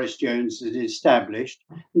that Horace Jones had established,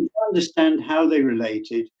 and to understand how they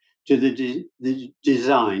related to the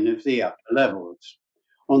design of the upper levels.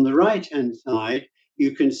 On the right-hand side,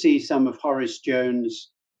 you can see some of Horace Jones'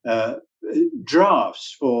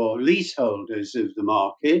 drafts for leaseholders of the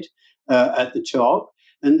market at the top.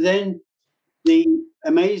 And then the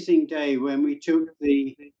amazing day when we took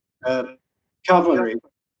the covering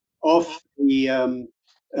off the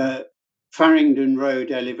Farringdon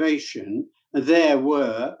Road elevation, there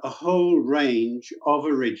were a whole range of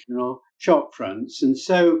original shop fronts. And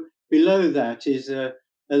so below that is a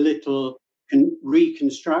little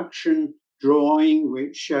reconstruction drawing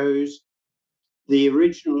which shows the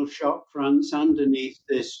original shop fronts underneath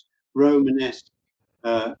this Romanesque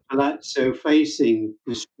palazzo facing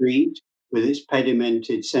the street with its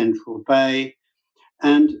pedimented central bay.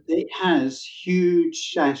 And it has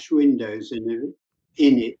huge sash windows in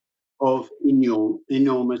it of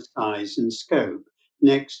enormous size and scope.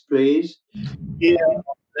 Next, please. Here on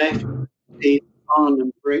the left, the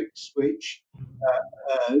Arnhem bricks, which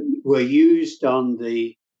were used on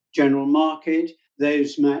the general market.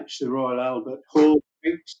 Those match the Royal Albert Hall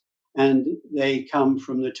bricks, and they come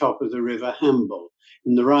from the top of the River Hamble.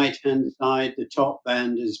 On the right-hand side, the top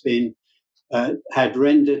band has been had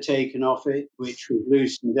render taken off it, which was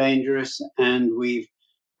loose and dangerous, and we've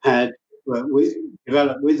had we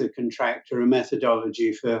developed with the contractor a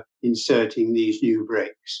methodology for inserting these new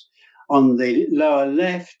bricks. On the lower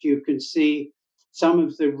left, you can see some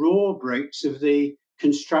of the raw bricks of the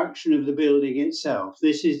construction of the building itself.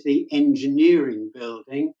 This is the engineering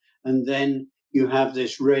building, and then you have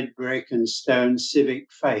this red brick and stone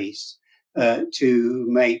civic face to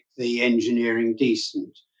make the engineering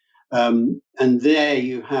decent. And there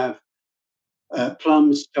you have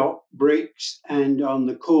plum stock bricks, and on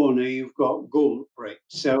the corner you've got galt bricks.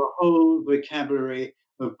 So a whole vocabulary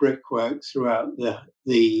of brickwork throughout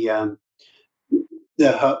the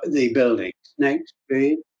buildings. Next,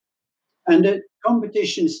 please. And at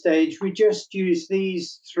competition stage, we just use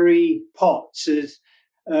these 3 pots as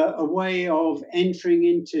a way of entering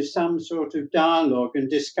into some sort of dialogue and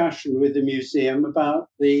discussion with the museum about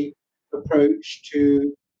the approach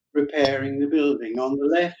to repairing the building. On the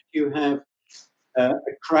left, you have a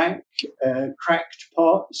cracked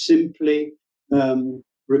pot, simply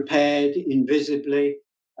repaired invisibly.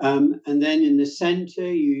 And then in the center,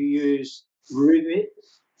 you use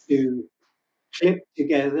rivets to clip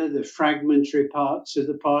together the fragmentary parts of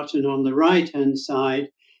the pot. And on the right-hand side,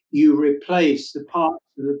 you replace the parts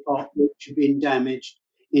of the pot which have been damaged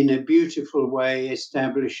in a beautiful way,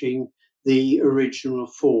 establishing the original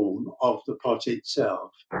form of the pot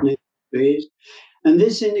itself. Next, please. And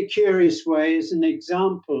this, in a curious way, is an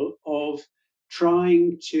example of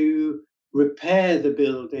trying to repair the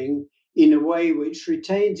building in a way which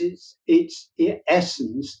retains its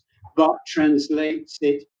essence, but translates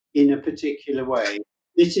it in a particular way.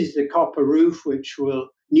 This is the copper roof,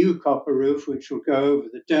 new copper roof, which will go over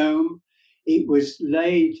the dome. It was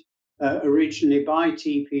laid originally by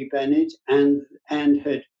T.P. Bennett and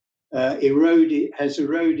had has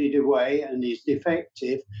eroded away and is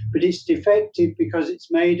defective, but it's defective because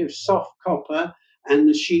it's made of soft copper and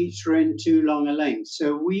the sheets are in too long a length.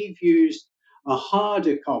 So we've used a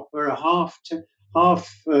harder copper, a half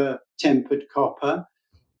tempered copper,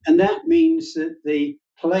 and that means that the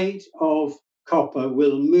plate of copper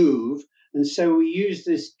will move. And so we use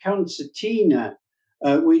this concertina,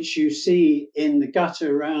 which you see in the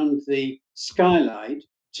gutter around the skylight,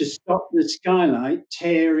 to stop the skylight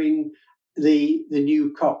tearing the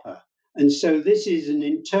new copper. And so this is an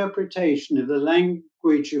interpretation of the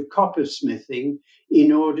language of coppersmithing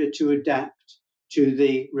in order to adapt to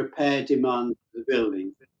the repair demand of the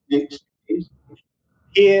building. Next, please.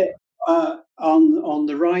 Here on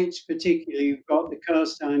the right, particularly, you've got the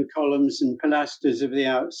cast iron columns and pilasters of the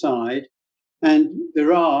outside. And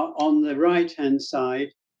there are, on the right-hand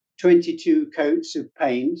side, 22 coats of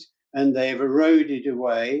paint, and they've eroded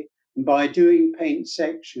away. And by doing paint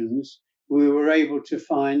sections, we were able to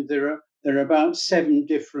find there are about 7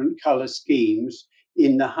 different colour schemes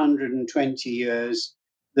in the 120 years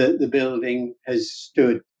that the building has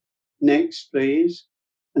stood. Next, please.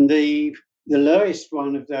 And the lowest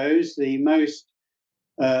one of those,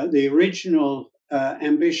 the original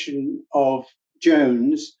ambition of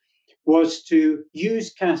Jones was to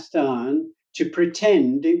use cast iron to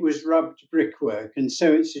pretend it was rubbed brickwork. And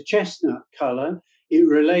so it's a chestnut colour. It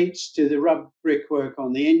relates to the rubbed brickwork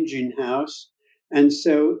on the engine house. And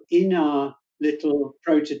so in our little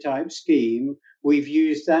prototype scheme, we've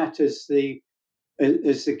used that as the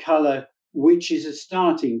colour, which is a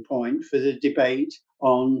starting point for the debate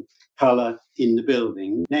on colour in the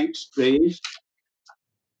building. Next, please.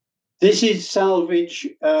 This is salvage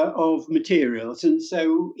of materials, and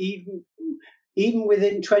so even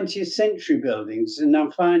within 20th century buildings, and I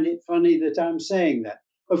find it funny that I'm saying that,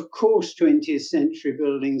 of course 20th century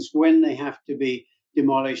buildings, when they have to be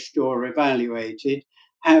demolished or evaluated,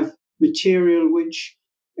 have material which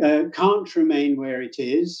can't remain where it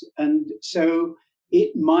is, and so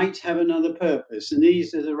it might have another purpose. And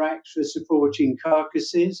these are the racks for supporting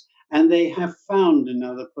carcasses, and they have found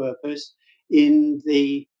another purpose in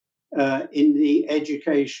the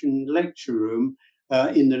education lecture room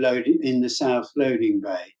in the south loading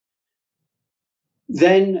bay.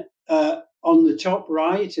 Then on the top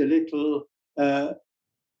right, a little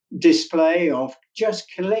display of just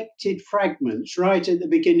collected fragments right at the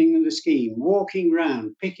beginning of the scheme, walking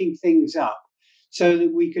around, picking things up, so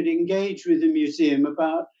that we could engage with the museum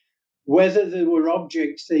about whether there were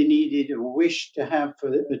objects they needed or wished to have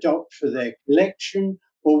adopt for their collection,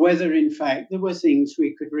 or whether in fact there were things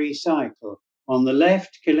we could recycle. On the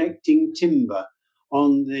left, collecting timber.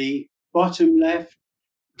 On the bottom left,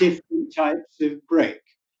 different types of brick.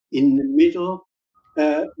 In the middle,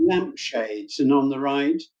 lampshades, and on the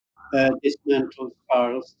right, dismantled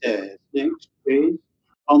spiral stairs. Next, please.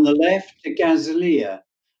 On the left, a gasolier,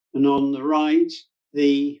 and on the right,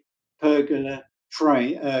 the pergola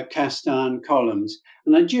cast iron columns.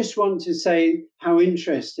 And I just want to say how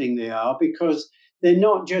interesting they are, because they're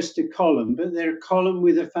not just a column, but they're a column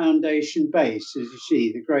with a foundation base, as you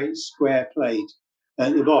see, the great square plate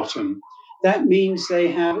at the bottom. That means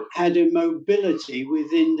they have had a mobility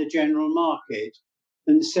within the general market.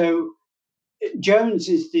 And so Jones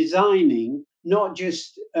is designing not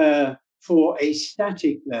just for a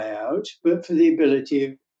static layout, but for the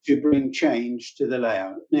ability to bring change to the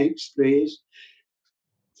layout. Next, please.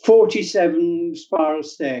 47 spiral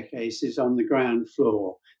staircases on the ground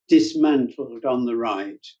floor, dismantled on the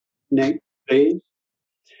right. Next, please.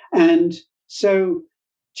 And so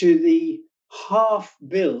to the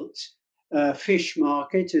half-built fish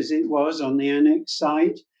market, as it was on the annex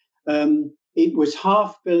site, it was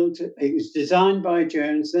half-built. It was designed by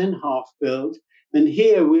Jones, then half-built. And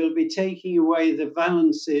here we'll be taking away the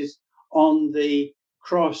valances on the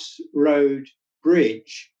crossroad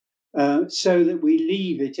bridge, so that we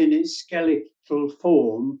leave it in its skeletal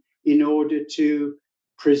form in order to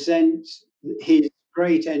present his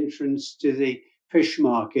great entrance to the fish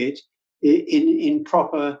market in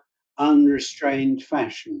proper, unrestrained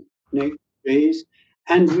fashion. Next, please.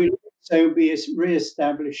 And we'll also be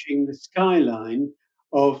re-establishing the skyline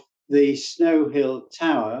of the Snow Hill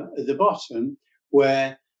Tower at the bottom,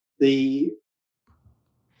 where the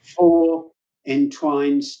 4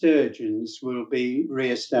 entwined sturgeons will be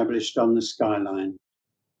re-established on the skyline.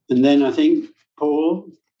 And then I think,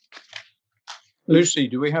 Paul. Lucy,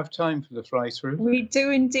 do we have time for the fly-through? We do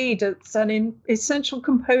indeed. It's an essential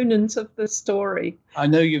component of the story. I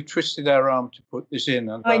know you've twisted our arm to put this in.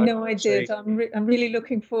 And I know I did. I'm really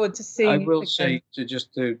looking forward to seeing. I will say to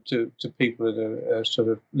people that are sort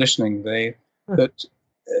of listening there that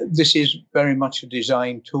this is very much a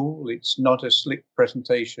design tool. It's not a slick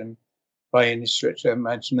presentation by any stretch of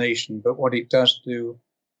imagination, but what it does do,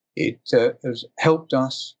 it has helped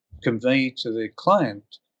us convey to the client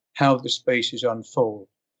how the spaces unfold.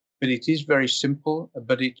 But it is very simple,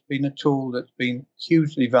 but it's been a tool that's been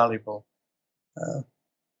hugely valuable.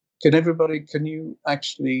 Can you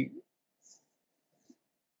actually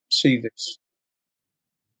see this?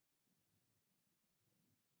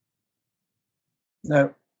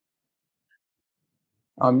 No,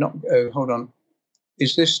 I'm not, hold on.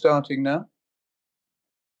 Is this starting now?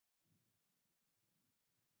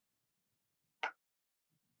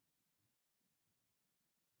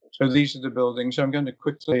 So these are the buildings. I'm going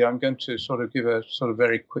to sort of give a sort of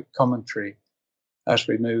very quick commentary as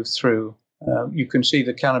we move through. You can see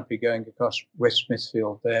the canopy going across West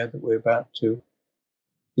Smithfield there that we're about to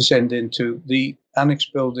descend into. The annex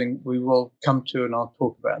building we will come to, and I'll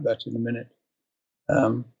talk about that in a minute.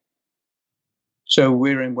 So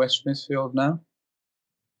we're in West Smithfield now.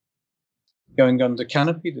 Going under the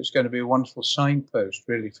canopy, there's going to be a wonderful signpost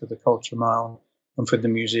really for the Culture Mile and for the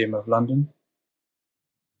Museum of London.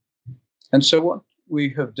 And so what we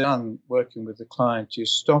have done working with the client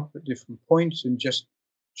is stop at different points and just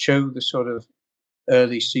show the sort of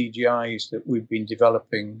early CGIs that we've been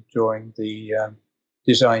developing during the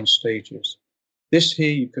design stages. This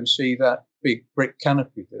here, you can see that big brick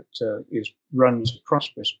canopy that runs across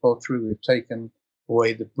West Poultry. We've taken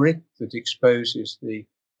away the brick that exposes the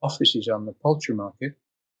offices on the Poultry Market,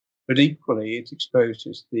 but equally it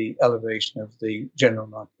exposes the elevation of the general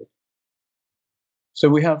market. So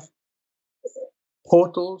we have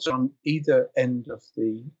portals on either end of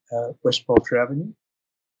the West Poultry Avenue.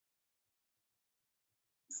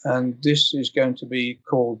 And this is going to be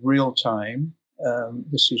called real time.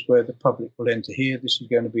 This is where the public will enter here. This is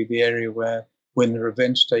going to be the area where, when there are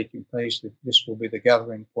events taking place, this will be the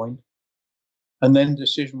gathering point. And then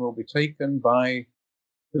decision will be taken by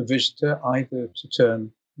the visitor either to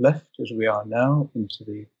turn left, as we are now, into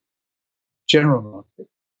the general market,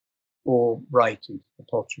 or right into the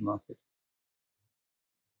Poultry Market.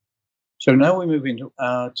 So now we move into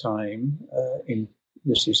our time.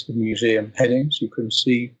 This is the museum headings. You can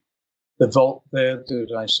see the vault there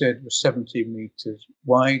that I said was 17 meters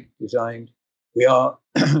wide, designed. We are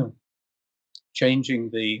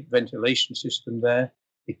changing the ventilation system there.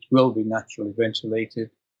 It will be naturally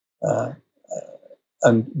ventilated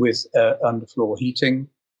and with underfloor heating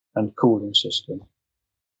and cooling system.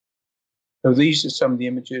 So these are some of the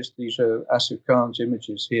images. These are Asif Khan's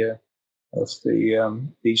images here of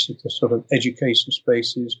these are the sort of education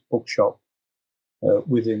spaces, bookshop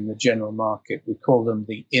within the general market. We call them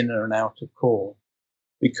the inner and outer core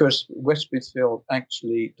because West Smithfield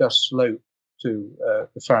actually does slope to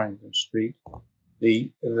the Farringdon Street.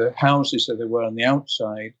 The houses that there were on the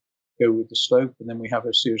outside go with the slope, and then we have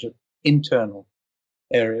a series of internal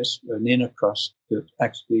areas, an inner crust that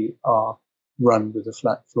actually are run with a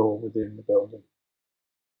flat floor within the building.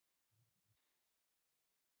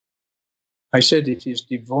 I said it is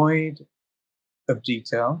devoid of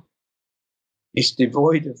detail. It's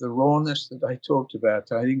devoid of the rawness that I talked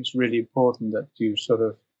about. I think it's really important that you sort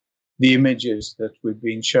of, the images that we've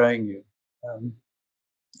been showing you.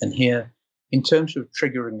 And here, in terms of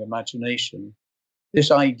triggering imagination,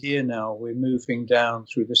 this idea now, we're moving down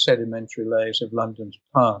through the sedimentary layers of London's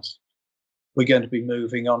past. We're going to be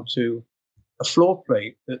moving on to a floor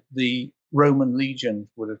plate that the Roman legions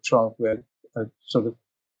would have traveled with sort of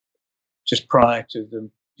just prior to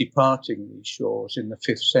them departing these shores in the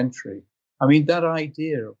 5th century. I mean, that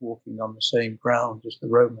idea of walking on the same ground as the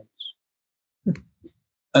Romans.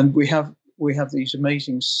 And we have these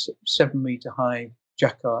amazing 7-meter high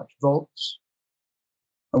jack-arch vaults.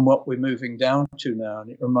 And what we're moving down to now, and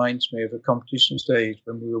it reminds me of a competition stage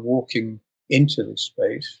when we were walking into this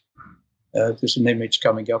space. There's an image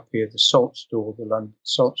coming up here, the salt store, the London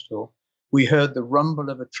salt store. We heard the rumble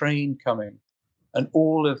of a train coming, and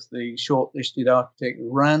all of the shortlisted architects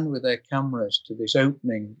ran with their cameras to this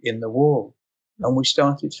opening in the wall, and we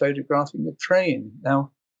started photographing the train.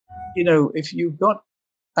 Now, you know, if you've got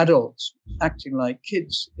adults acting like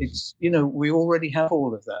kids, it's, you know, we already have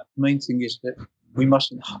all of that. The main thing is that we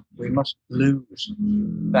mustn't lose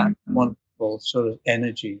that wonderful sort of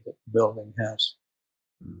energy that the building has.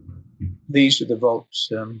 These are the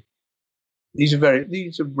vaults. These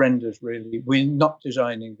are renders, really. We're not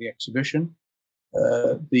designing the exhibition.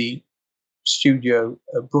 The Studio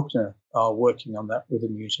Bruckner are working on that with the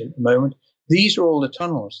museum at the moment. These are all the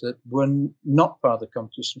tunnels that were not part of the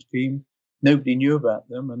competition scheme. Nobody knew about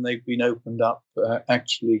them, and they've been opened up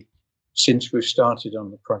actually since we've started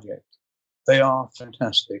on the project. They are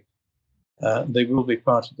fantastic. They will be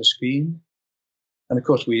part of the scheme. And of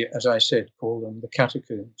course, we, as I said, call them the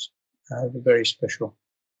catacombs. They're very special.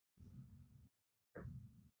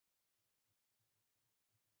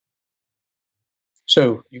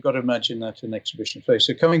 So you've got to imagine that an exhibition place.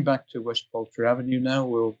 So coming back to West Poultry Avenue now,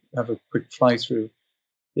 we'll have a quick fly through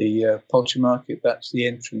the Poultry Market. That's the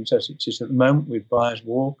entrance as it is at the moment with Buyers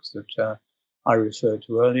Walk that I referred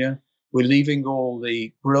to earlier. We're leaving all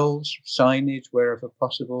the grills, signage wherever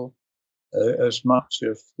possible, as much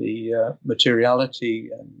of the materiality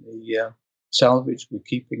and the salvage we're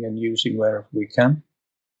keeping and using wherever we can.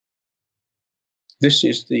 This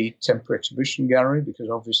is the temporary exhibition gallery, because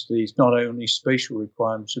obviously it's not only spatial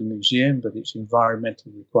requirements of the museum, but it's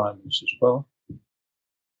environmental requirements as well.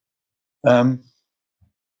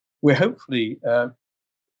 We're hopefully,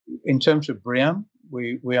 in terms of BREEAM,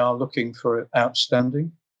 we are looking for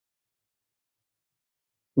outstanding.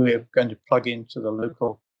 We're going to plug into the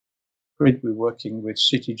local grid. We're working with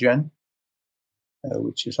CityGen,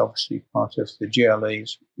 which is obviously part of the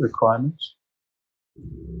GLA's requirements.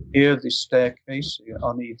 Here, the staircase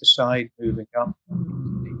on either side moving up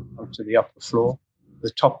onto the upper floor,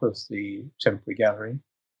 the top of the temporary gallery.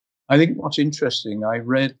 I think what's interesting, I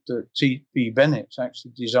read that T.B. Bennett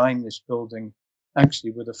actually designed this building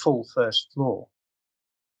actually with a full first floor,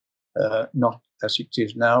 not as it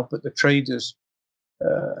is now, but the traders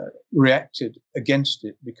reacted against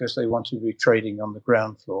it because they wanted to be trading on the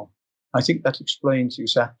ground floor. I think that explains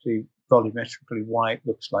exactly volumetrically why it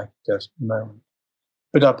looks like it does at the moment.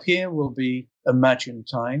 But up here will be Imagine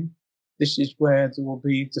Time. This is where there will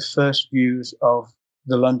be the first views of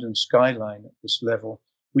the London skyline at this level,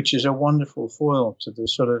 which is a wonderful foil to the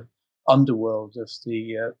sort of underworld of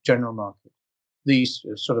the general market. These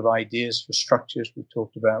sort of ideas for structures we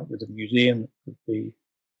talked about with the museum that could be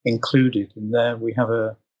included. And there we have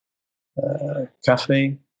a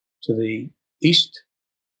cafe to the east.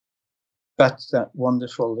 That's that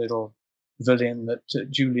wonderful little pavilion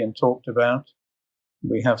that Julian talked about.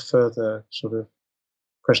 We have further sort of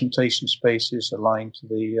presentation spaces aligned to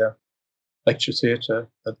the lecture theatre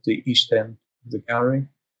at the east end of the gallery.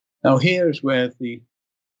 Now here is where the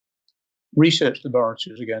research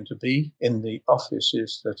laboratories are going to be in the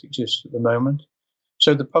offices that exist at the moment.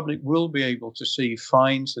 So the public will be able to see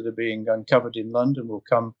finds that are being uncovered in London will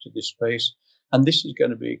come to this space. And this is going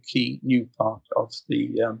to be a key new part of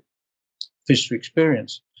the visitor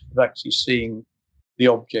experience, of actually seeing the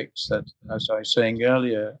objects that, as I was saying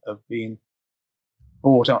earlier, have been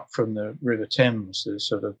brought up from the River Thames, the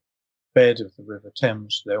sort of bed of the River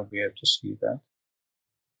Thames. They'll be able to see that.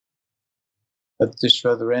 At this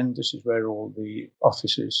further end, this is where all the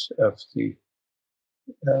offices of the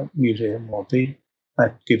museum will be.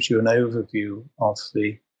 That gives you an overview of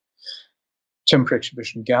the temporary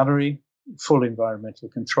exhibition gallery, full environmental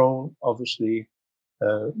control, obviously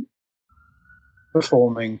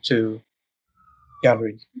performing to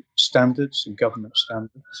gallery standards and government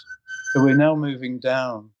standards. So we're now moving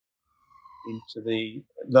down into the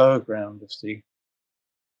lower ground of the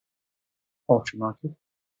Poultry Market.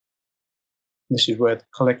 This is where the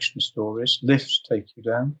collection store is. Lifts take you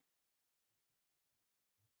down.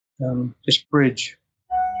 This bridge,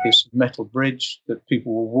 this metal bridge that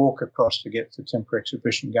people will walk across to get to the temporary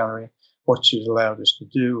exhibition gallery, what it allowed us to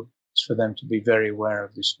do is for them to be very aware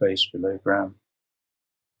of this space below ground.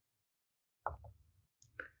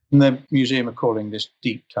 And the museum are calling this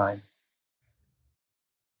deep time.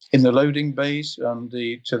 In the loading bays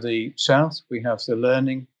to the south, we have the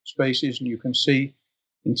learning spaces, and you can see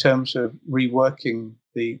in terms of reworking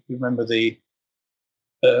remember the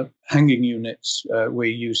hanging units we're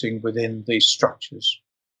using within the structures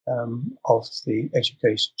of the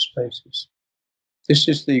education spaces. This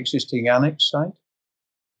is the existing annex site,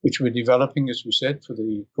 which we're developing, as we said, for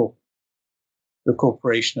the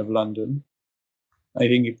Corporation of London. I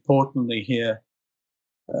think importantly here,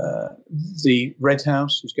 the Red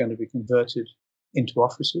House is going to be converted into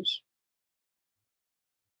offices.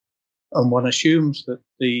 And one assumes that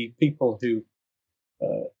the people who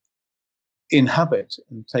inhabit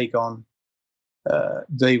and take on,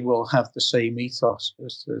 they will have the same ethos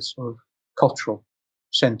as the sort of cultural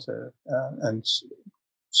centre and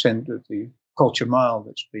centre of the culture mile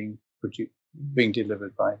that's being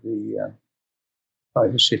delivered by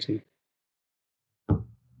the city.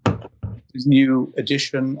 This new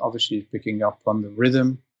addition obviously is picking up on the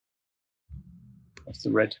rhythm of the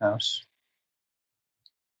Red House.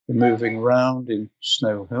 We're moving round in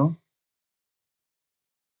Snow Hill.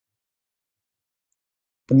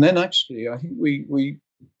 And then actually, I think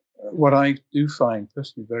what I do find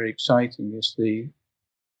personally very exciting is the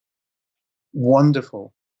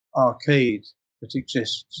wonderful arcade that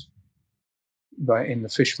exists in the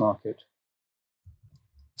fish market.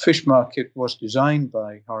 Fish market was designed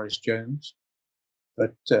by Horace Jones,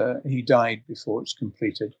 but he died before it's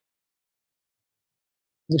completed.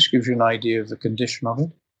 This gives you an idea of the condition of it.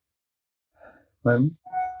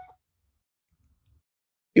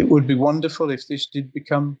 It would be wonderful if this did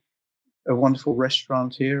become a wonderful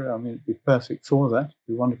restaurant here. I mean, it'd be perfect for that. It'd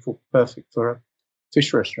be wonderful, perfect for a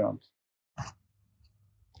fish restaurant.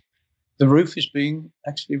 The roof is being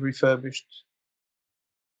actually refurbished,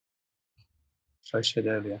 as I said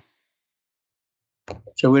earlier.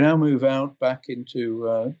 So we now move out back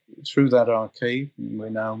into, through that arcade, and we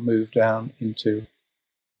now move down into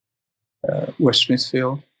West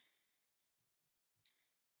Smithfield.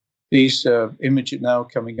 These images now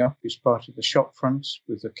coming up is part of the shop fronts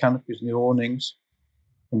with the canopies and the awnings,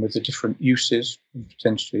 and with the different uses, and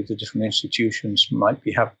potentially the different institutions might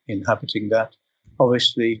be inhabiting that.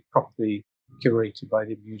 Obviously, properly curated by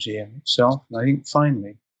the museum itself. And I think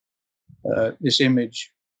finally, this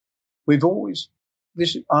image,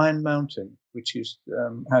 this Iron Mountain, which is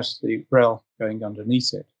has the rail going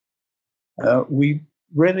underneath it. We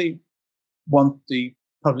really want the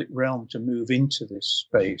public realm to move into this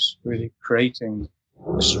space, really creating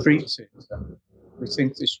a street theatre. We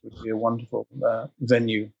think this would be a wonderful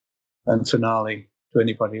venue and finale to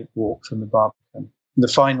anybody that walks from the Barbican. The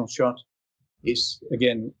final shot is,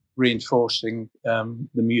 again, reinforcing the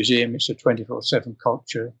museum. It's a 24/7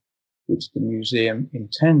 culture, which the museum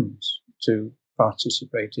intends to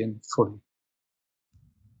participate in fully.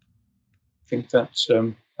 I think that's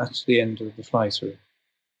the end of the fly-through.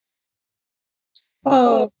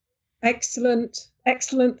 Oh, excellent.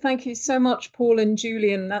 Excellent. Thank you so much, Paul and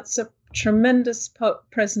Julian. That's a tremendous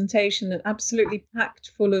presentation and absolutely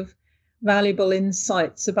packed full of valuable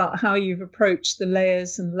insights about how you've approached the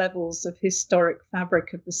layers and levels of historic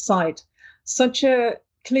fabric of the site. Such a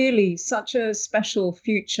special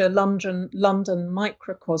future London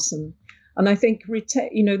microcosm. And I think,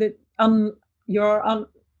 that you're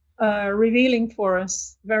revealing for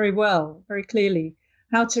us very well, very clearly,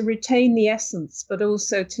 how to retain the essence, but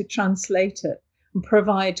also to translate it and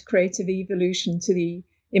provide creative evolution to the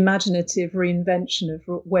imaginative reinvention of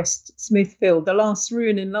West Smithfield, the last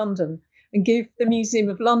ruin in London, and give the Museum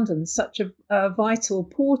of London such a vital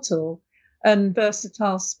portal and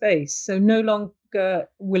versatile space. So no longer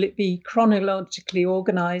will it be chronologically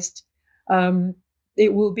organized.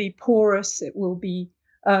 It will be porous. It will be,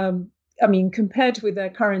 compared with their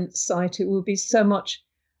current site, it will be so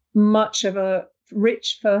much of a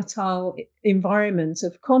rich, fertile environment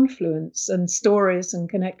of confluence and stories and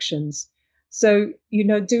connections. So,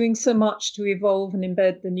 doing so much to evolve and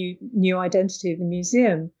embed the new identity of the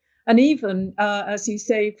museum. And even, as you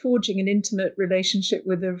say, forging an intimate relationship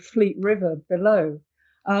with the Fleet River below.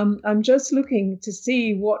 I'm just looking to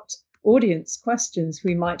see what audience questions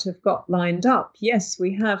we might have got lined up. Yes,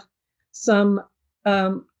 we have some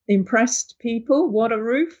impressed people. What a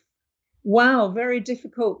roof. Wow, very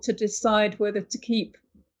difficult to decide whether to keep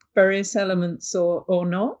various elements or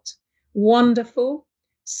not. Wonderful.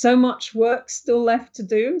 So much work still left to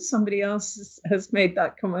do. Somebody else has made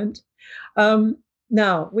that comment.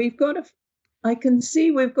 Now, I can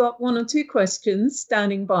see we've got one or two questions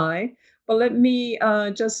standing by, but let me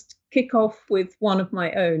just kick off with one of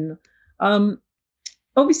my own.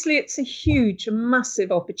 Obviously, it's a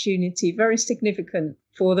massive opportunity, very significant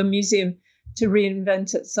for the museum to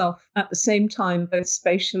reinvent itself at the same time, both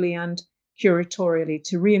spatially and curatorially,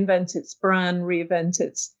 to reinvent its brand, reinvent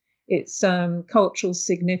its cultural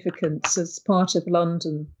significance as part of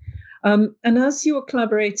London. And as your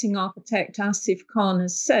collaborating architect, Asif Khan,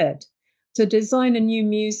 has said, to design a new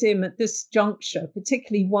museum at this juncture,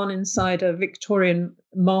 particularly one inside a Victorian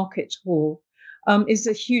market hall, is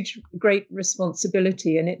a great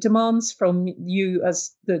responsibility. And it demands from you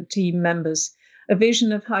as the team members a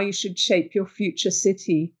vision of how you should shape your future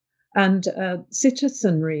city and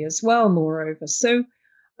citizenry as well, moreover. So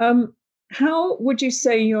how would you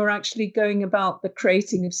say you're actually going about the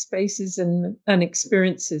creating of spaces and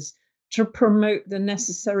experiences to promote the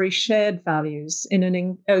necessary shared values in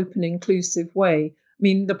an open, inclusive way? I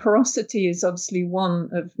mean, the porosity is obviously one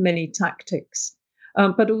of many tactics,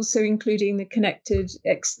 but also including the connected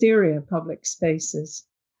exterior public spaces.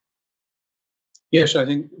 Yes, I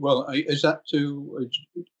think, is that to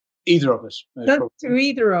either of us? That's to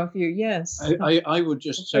either of you, yes. I would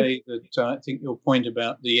just say that I think your point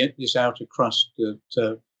about this outer crust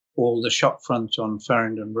that all the shop fronts on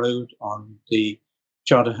Farringdon Road, on the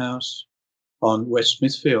Charterhouse, on West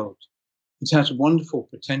Smithfield. It has wonderful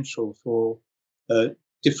potential for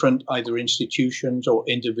different either institutions or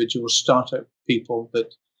individual startup people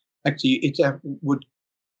that actually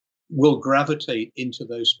will gravitate into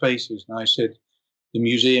those spaces. And I said the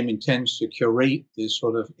museum intends to curate this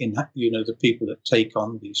sort of, the people that take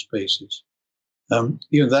on these spaces.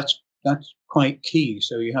 That's quite key.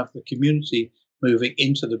 So you have the community moving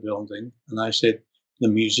into the building, and I said the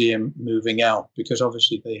museum moving out, because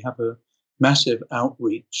obviously they have a massive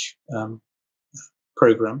outreach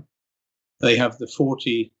program. They have the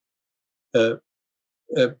 40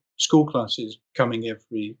 school classes coming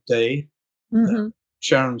every day. Mm-hmm.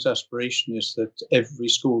 Sharon's aspiration is that every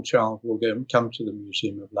school child will come to the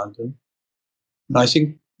Museum of London. And I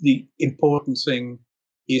think the important thing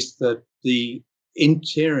is that the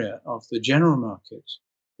interior of the general market,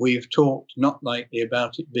 we've talked not lightly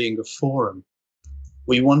about it being a forum.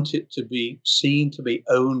 We want it to be seen to be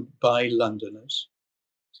owned by Londoners.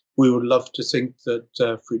 We would love to think that,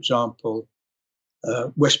 for example,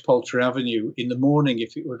 West Poultry Avenue in the morning,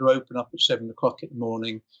 if it were to open up at 7 o'clock in the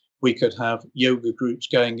morning, we could have yoga groups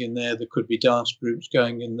going in there. There could be dance groups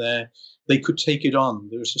going in there. They could take it on.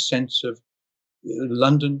 There is a sense of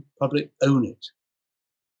London public own it.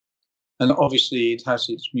 And obviously it has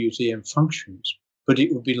its museum functions, but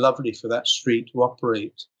it would be lovely for that street to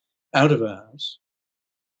operate out of hours.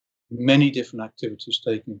 Many different activities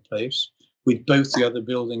taking place, with both the other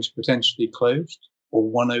buildings potentially closed, or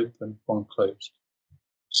one open, one closed.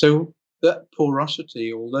 So that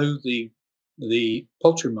porosity, although the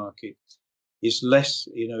poultry market is less,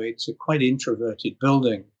 it's a quite introverted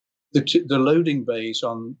building. The loading bays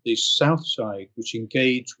on the south side, which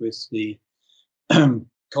engage with the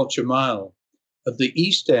Culture Mile, at the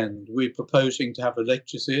east end, we're proposing to have a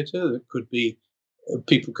lecture theatre that could be,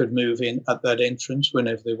 people could move in at that entrance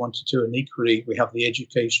whenever they wanted to. And equally, we have the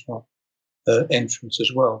educational entrance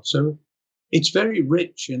as well. So it's very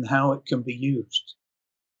rich in how it can be used.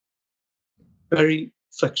 Very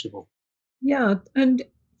flexible. Yeah, and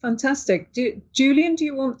fantastic. Julian, do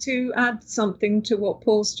you want to add something to what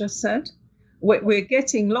Paul's just said? We're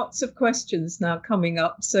getting lots of questions now coming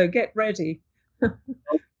up, so get ready.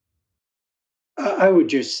 I would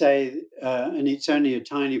just say, and it's only a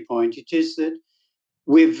tiny point, it is that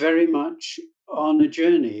we're very much on a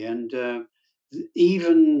journey, and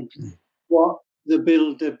even what the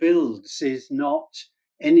builder builds is not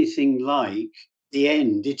anything like the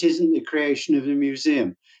end. It isn't the creation of the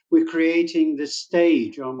museum. We're creating the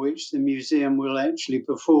stage on which the museum will actually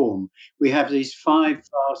perform. We have these 5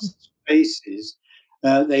 vast spaces.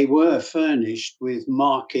 They were furnished with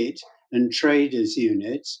market and traders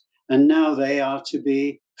units, and now they are to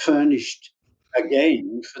be furnished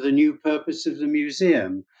again for the new purpose of the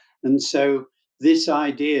museum. And so this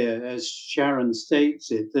idea, as Sharon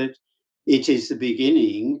states it, that it is the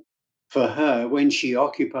beginning for her when she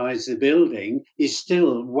occupies the building, is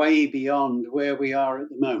still way beyond where we are at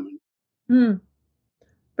the moment.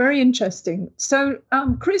 Very interesting. So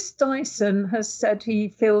Chris Dyson has said he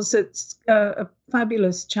feels it's a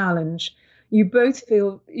fabulous challenge. You both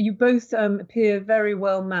appear very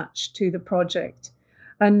well matched to the project,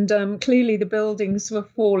 and clearly the buildings were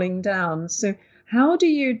falling down. So how do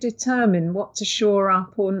you determine what to shore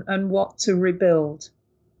up and what to rebuild?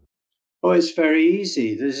 Oh, it's very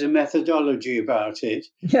easy. There's a methodology about it.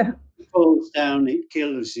 Yeah. It falls down, it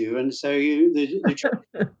kills you. And so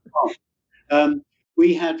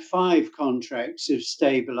we had 5 contracts of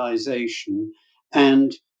stabilization.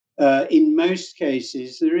 And in most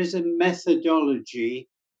cases, there is a methodology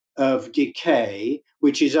of decay,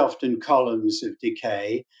 which is often columns of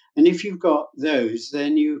decay. And if you've got those,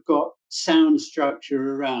 then you've got sound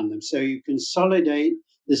structure around them. So you consolidate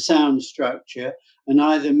the sound structure and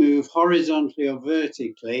either move horizontally or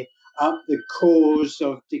vertically up the cause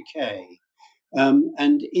of decay.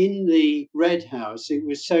 And in the Red House, it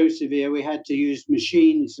was so severe we had to use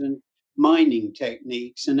machines and mining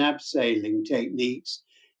techniques and abseiling techniques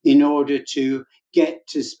in order to get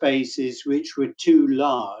to spaces which were too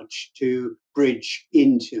large to bridge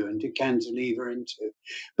into and to cantilever into.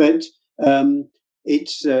 But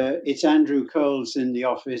it's Andrew Coles in the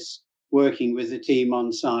office working with the team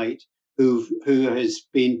on site who has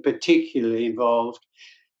been particularly involved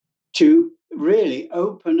to really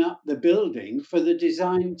open up the building for the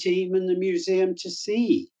design team and the museum to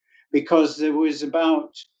see, because there was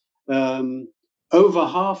about over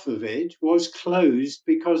half of it was closed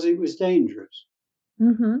because it was dangerous.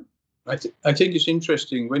 Mm-hmm. I think it's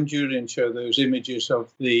interesting when Julian showed those images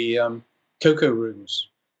of the cocoa rooms.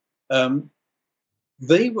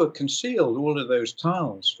 they were concealed, all of those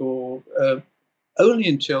tiles, for only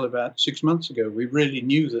until about 6 months ago. We really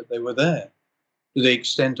knew that they were there, to the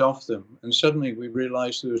extent of them. And suddenly we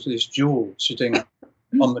realized there was this jewel sitting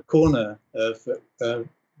on the corner of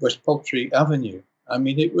West Poultry Avenue. I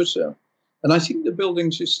mean, it was, and I think the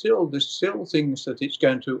buildings there's still things that it's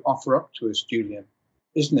going to offer up to us, Julian,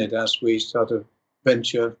 isn't it, as we sort of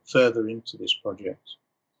venture further into this project.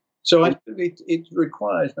 So it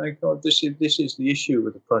requires, my God, this is the issue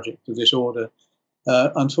with the project of this order.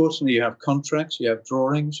 Unfortunately, you have contracts, you have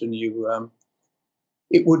drawings, and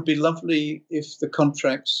it would be lovely if the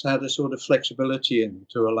contracts had a sort of flexibility in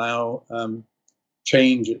to allow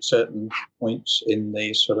change at certain points in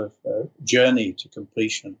the sort of journey to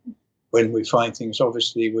completion. When we find things,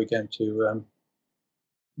 obviously, we're going to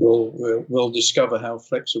we'll discover how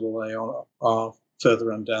flexible they are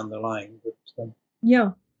further on down the line. But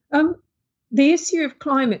yeah. The issue of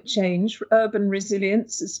climate change, urban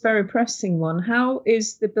resilience, is a very pressing one. How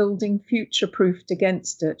is the building future-proofed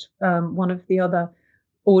against it? One of the other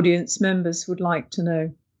audience members would like to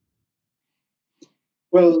know.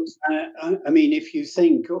 Well, I mean, if you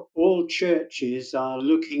think all churches are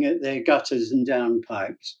looking at their gutters and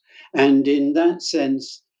downpipes, and in that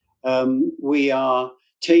sense, we are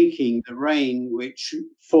taking the rain which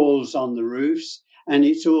falls on the roofs, and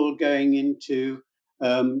it's all going into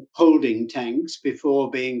holding tanks before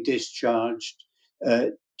being discharged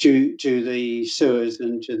to the sewers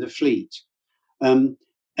and to the fleet.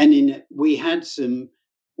 We had some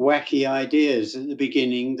wacky ideas at the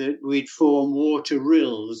beginning that we'd form water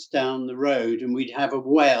rills down the road and we'd have a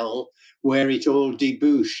well where it all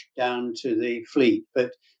debouched down to the fleet.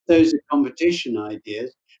 But those are competition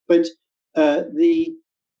ideas. But the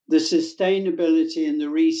sustainability and the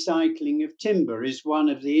recycling of timber is one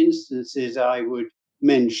of the instances I would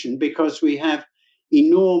mention, because we have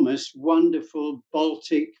enormous, wonderful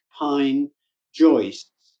Baltic pine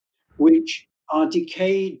joists, which are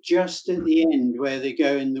decayed just at the end where they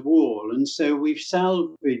go in the wall. And so we've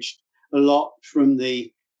salvaged a lot from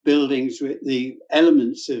the buildings with the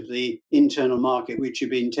elements of the internal market which have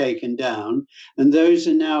been taken down. And those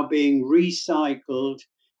are now being recycled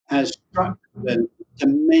as structure to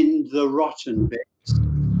mend the rotten bits.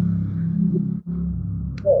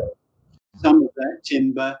 Some of that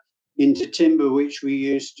timber into timber which we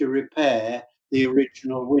use to repair the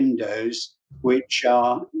original windows, which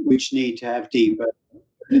need to have deeper.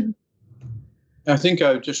 I think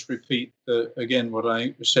I would just repeat again what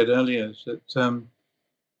I said earlier, is that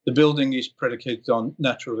the building is predicated on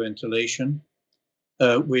natural ventilation.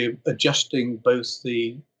 We're adjusting both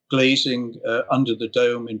the glazing under the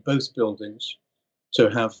dome in both buildings to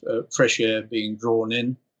have fresh air being drawn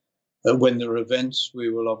in. When there are events, we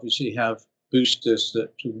will obviously have boosters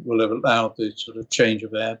that will allow the sort of change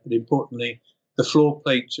of air. But importantly, the floor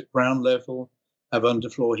plates at ground level have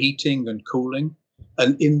underfloor heating and cooling.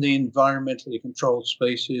 And in the environmentally controlled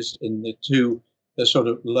spaces, in the sort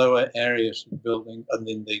of lower areas of the building and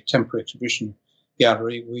in the temporary exhibition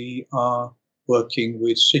gallery, we are working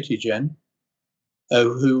with CityGen,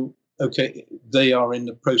 they are in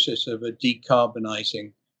the process of a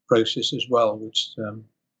decarbonising process as well, which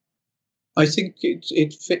I think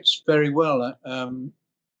it fits very well.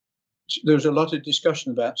 There's a lot of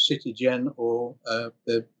discussion about CityGen or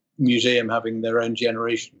the museum having their own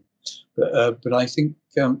generation, but I think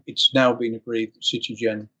it's now been agreed that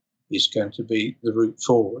CityGen is going to be the route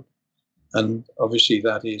forward, and obviously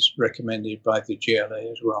that is recommended by the GLA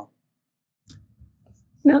as well.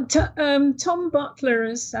 Now, Tom Butler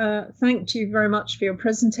has thanked you very much for your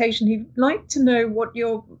presentation. He'd like to know what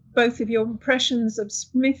both of your impressions of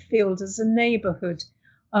Smithfield as a neighbourhood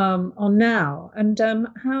are now, and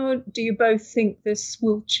how do you both think this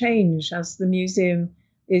will change as the museum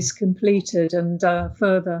is completed and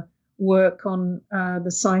further work on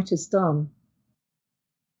the site is done?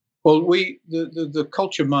 Well, the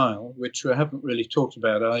Culture Mile, which we haven't really talked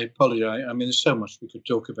about, I apologise. I mean, there's so much we could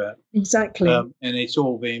talk about. Exactly. And it's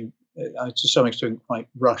all been, to some extent, quite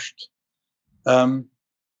rushed.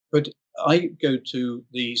 But I go to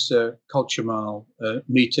these Culture Mile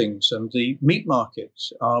meetings, and the meat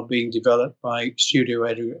markets are being developed by Studio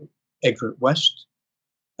Egret West.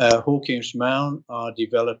 Hawkins Mound are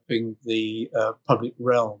developing the public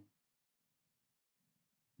realm.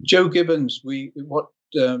 Joe Gibbons, what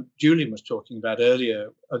Julian was talking about earlier,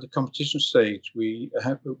 at the competition stage, we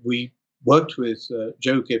worked with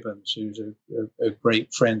Joe Gibbons, who's a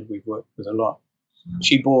great friend we've worked with a lot.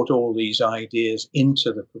 She brought all these ideas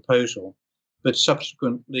into the proposal, but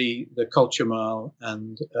subsequently the Culture Mile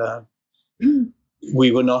and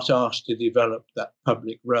we were not asked to develop that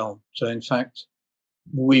public realm. So in fact,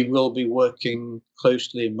 we will be working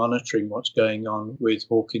closely and monitoring what's going on with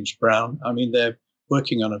Hawkins Brown. I mean, they're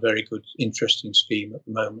working on a very good, interesting scheme at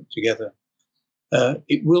the moment together.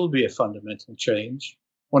 It will be a fundamental change.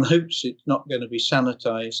 One hopes it's not going to be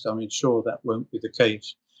sanitized. I mean, sure, that won't be the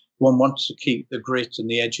case. One wants to keep the grit and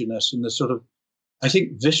the edginess and the sort of, I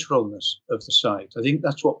think, visceralness of the site. I think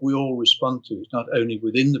that's what we all respond to, not only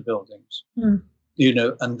within the buildings, and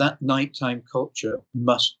that nighttime culture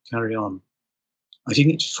must carry on. I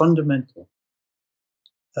think it's fundamental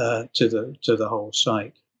to the whole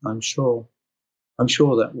site. I'm sure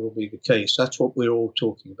that will be the case. That's what we're all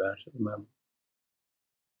talking about at the moment.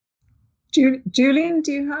 Julian,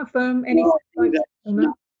 do you have any?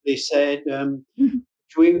 They said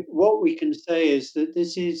what we can say is that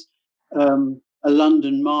this is a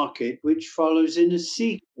London market which follows in a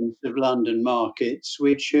sequence of London markets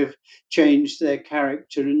which have changed their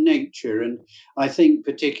character and nature. And I think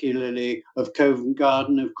particularly of Covent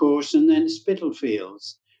Garden, of course, and then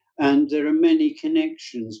Spitalfields. And there are many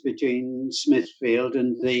connections between Smithfield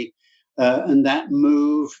and that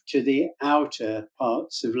move to the outer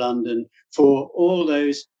parts of London for all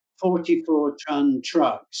those 44-ton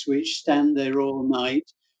trucks which stand there all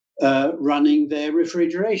night running their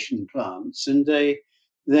refrigeration plants, and they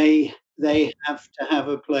have to have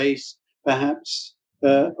a place perhaps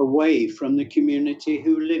away from the community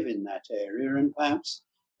who live in that area, and perhaps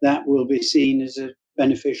that will be seen as a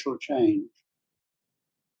beneficial change.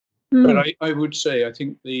 But I would say I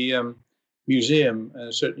think the museum,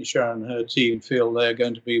 certainly Sharon and her team, feel they're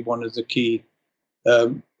going to be one of the key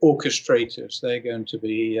orchestrators. They're going to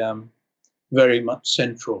be very much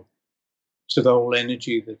central to the whole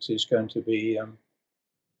energy that is going to be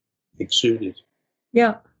exuded.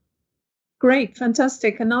 Yeah, great,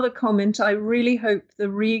 fantastic. Another comment, I really hope the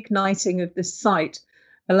reigniting of this site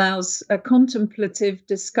allows contemplative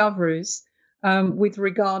discoveries with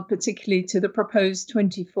regard particularly to the proposed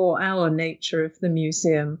 24-hour nature of the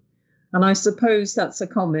museum. And I suppose that's a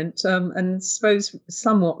comment, and I suppose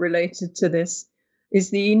somewhat related to this is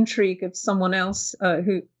the intrigue of someone else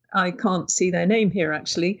who I can't see their name here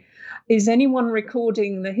actually. Is anyone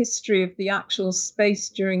recording the history of the actual space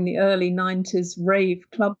during the early 90s rave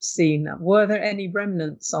club scene? Were there any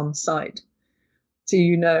remnants on site? Do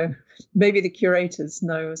you know? Maybe the curators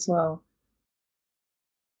know as well.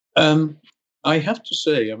 I have to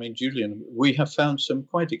say, I mean, Julian, we have found some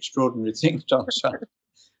quite extraordinary things on site.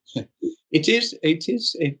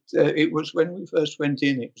 It was when we first went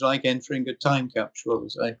in, it was like entering a time capsule,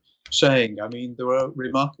 as I saying. I mean, there were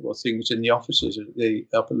remarkable things in the offices at the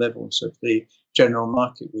upper levels of the general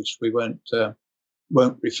market, which we won't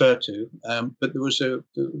refer to. But there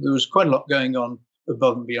was quite a lot going on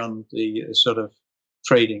above and beyond the sort of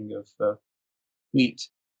trading of meat.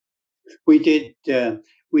 We did,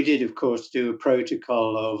 of course, do a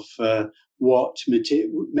protocol of what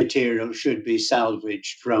material should be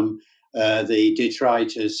salvaged from the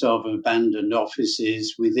detritus of abandoned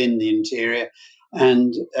offices within the interior.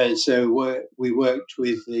 And so we worked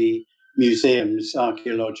with the museum's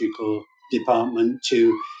archaeological department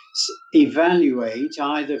to evaluate,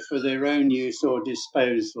 either for their own use or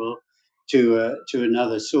disposal to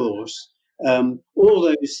another source, all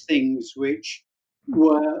those things which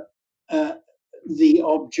were the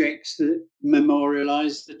objects that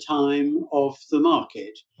memorialize the time of the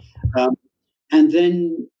market. And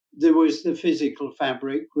then there was the physical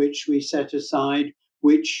fabric, which we set aside,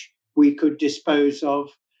 which we could dispose of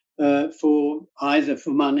for either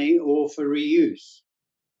for money or for reuse.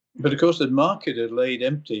 But of course, the market had laid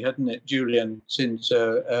empty, hadn't it, Julian, since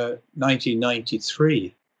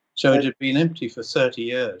 1993? So it had been empty for 30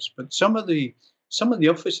 years. But some of the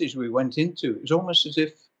offices we went into, it was almost as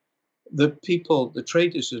if the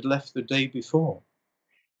traders had left the day before.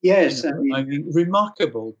 Yes. I mean,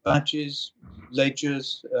 remarkable badges,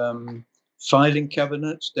 ledgers, filing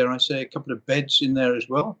cabinets, dare I say, a couple of beds in there as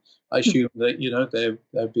well. I assume that,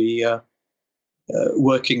 they'll be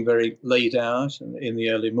working very late hours in the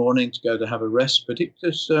early morning to go to have a rest. But it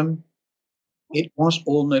was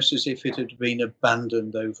almost as if it had been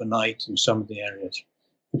abandoned overnight in some of the areas,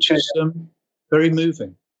 which is very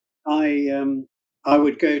moving. I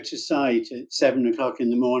would go to site at 7 o'clock in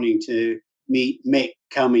the morning to meet Mick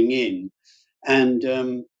coming in. And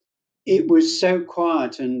it was so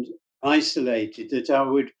quiet and isolated that I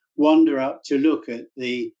would wander up to look at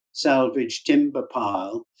the salvaged timber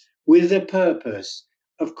pile with a purpose.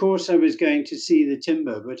 Of course, I was going to see the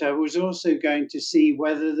timber, but I was also going to see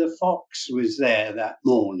whether the fox was there that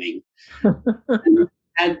morning. And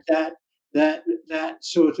had that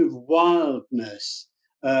sort of wildness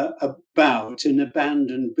about an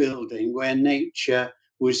abandoned building where nature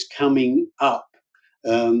was coming up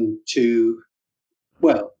to,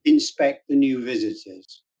 well, inspect the new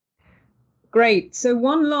visitors. Great. So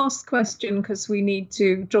one last question, because we need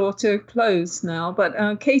to draw to a close now.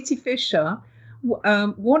 But Katie Fisher,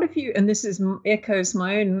 what have you, and this echoes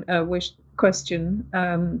my own question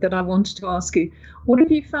that I wanted to ask you, what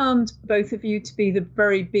have you found, both of you, to be the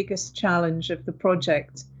very biggest challenge of the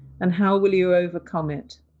project, and how will you overcome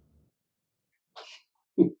it?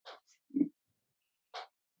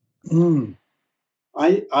 Thank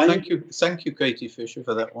you, Katie Fisher,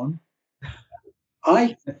 for that one.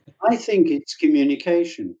 I think it's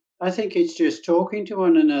communication. I think it's just talking to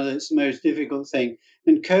one another that's the most difficult thing.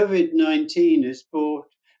 And COVID-19 has brought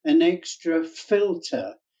an extra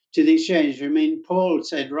filter to the exchange. I mean, Paul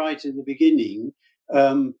said right at the beginning,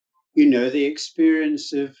 the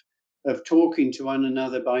experience of talking to one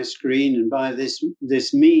another by screen and by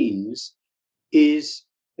this means is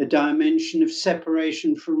a dimension of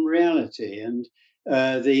separation from reality, and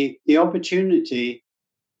the opportunity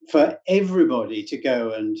for everybody to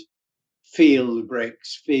go and feel the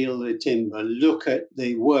bricks, feel the timber, look at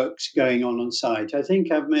the works going on site. I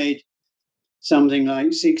think I've made something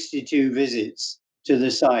like 62 visits to the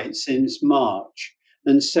site since March.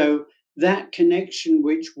 And so that connection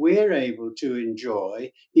which we're able to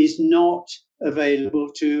enjoy is not available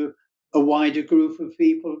to a wider group of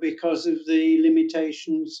people because of the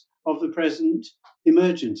limitations of the present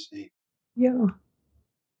emergency. Yeah.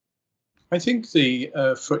 I think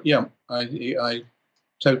I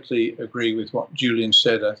totally agree with what Julian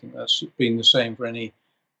said. I think that's been the same for any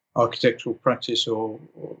architectural practice or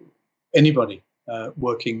anybody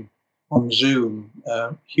working on Zoom.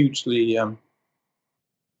 Hugely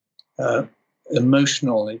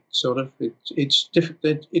emotional. It's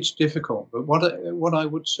difficult. But what I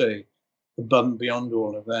would say, above and beyond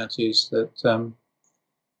all of that, is that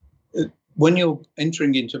when you're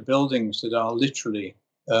entering into buildings that are literally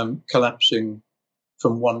collapsing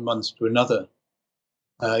from 1 month to another,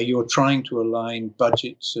 you're trying to align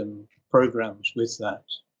budgets and programs with that.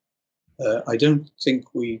 I don't think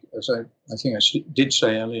as I think I did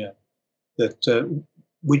say earlier, that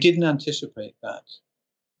we didn't anticipate that.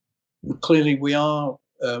 Clearly, we are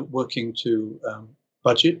working to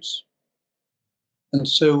budgets, and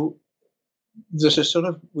so there's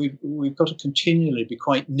a we've got to continually be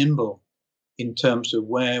quite nimble in terms of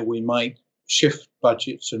where we might shift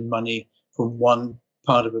budgets and money from one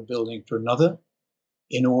part of a building to another,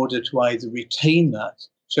 in order to either retain that.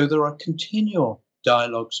 So there are continual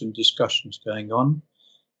dialogues and discussions going on.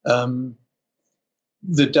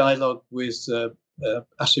 The dialogue with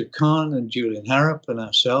Asif Khan and Julian Harrop and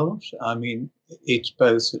ourselves, I mean, it's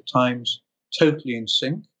both at times totally in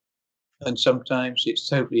sync, and sometimes it's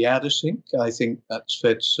totally out of sync. I think that's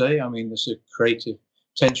fair to say. I mean, there's a creative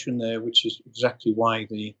tension there, which is exactly why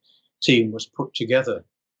the team was put together.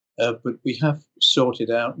 But we have sorted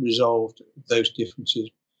out, resolved those differences,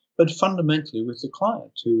 but fundamentally with the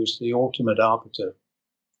client, who is the ultimate arbiter.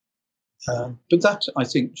 But that, I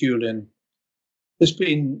think, Julian,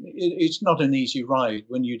 it's not an easy ride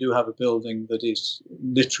when you do have a building that is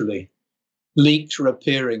literally leaks are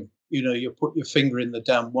appearing. You put your finger in the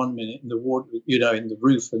dam 1 minute and the water, in the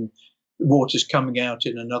roof, and the water's coming out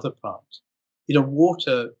in another part.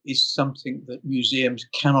 Water is something that museums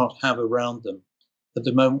cannot have around them. At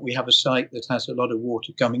the moment, we have a site that has a lot of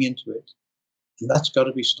water coming into it, and that's got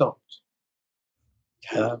to be stopped.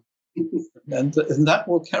 And that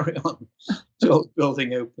will carry on till the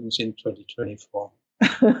building opens in 2024.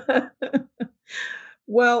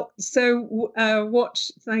 Well, so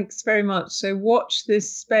thanks very much. So watch this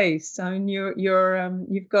space. I mean,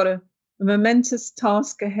 you've got a momentous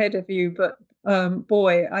task ahead of you, but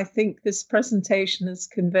boy, I think this presentation has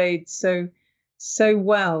conveyed so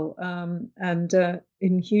well and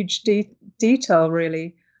in huge detail,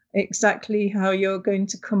 really, exactly how you're going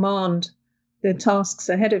to command the tasks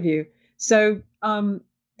ahead of you. So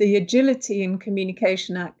the agility in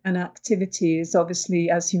communication and activity is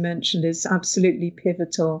obviously, as you mentioned, is absolutely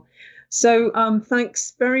pivotal. So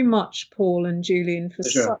thanks very much, Paul and Julian, for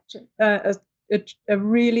such a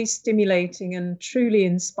really stimulating and truly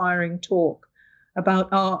inspiring talk about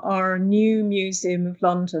our new Museum of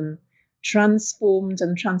London, transformed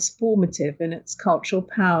and transformative in its cultural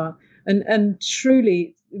power, and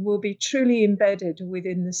truly will be truly embedded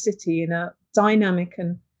within the city in a dynamic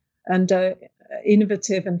and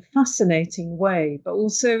innovative and fascinating way, but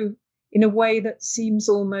also in a way that seems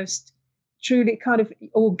almost truly kind of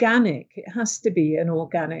organic. It has to be an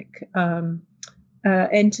organic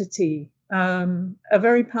entity, a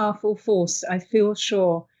very powerful force, I feel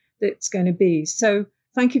sure that it's going to be. So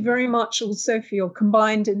thank you very much also for your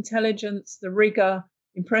combined intelligence, the rigor,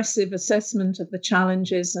 impressive assessment of the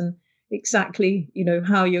challenges and exactly,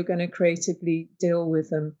 how you're going to creatively deal with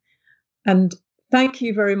them. And thank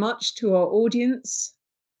you very much to our audience.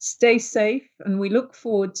 Stay safe, and we look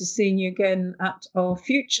forward to seeing you again at our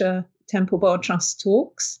future Temple Bar Trust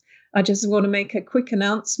talks. I just want to make a quick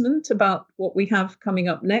announcement about what we have coming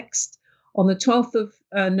up next. On the 12th of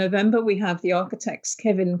November, we have the architects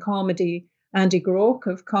Kevin Carmody, Andy Groark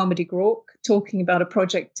of Carmody Groark, talking about a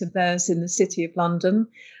project of theirs in the City of London.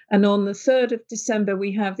 And on the 3rd of December,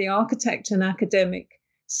 we have the architect and academic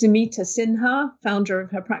Sumita Sinha, founder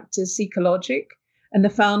of her practice Ecologic, and the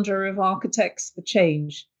founder of Architects for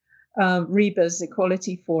Change, REBA's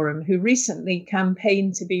Equality Forum, who recently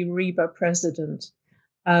campaigned to be REBA president.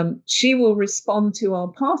 She will respond to our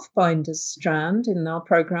Pathfinders strand in our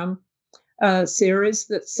programme series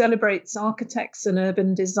that celebrates architects and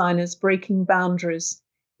urban designers breaking boundaries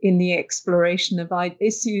in the exploration of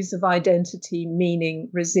issues of identity, meaning,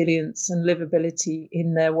 resilience, and livability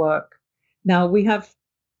in their work. Now, we have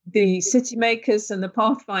the City Makers and the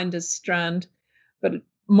Pathfinders strand, but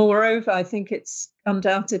moreover, I think it's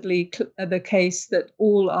undoubtedly the case that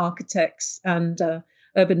all architects and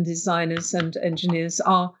urban designers and engineers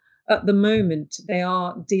are, at the moment, they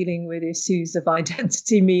are dealing with issues of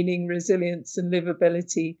identity, meaning, resilience, and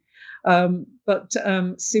livability. But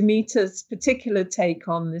Sumita's particular take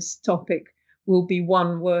on this topic will be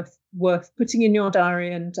one worth putting in your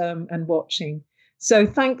diary and watching. So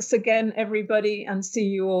thanks again, everybody, and see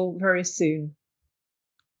you all very soon.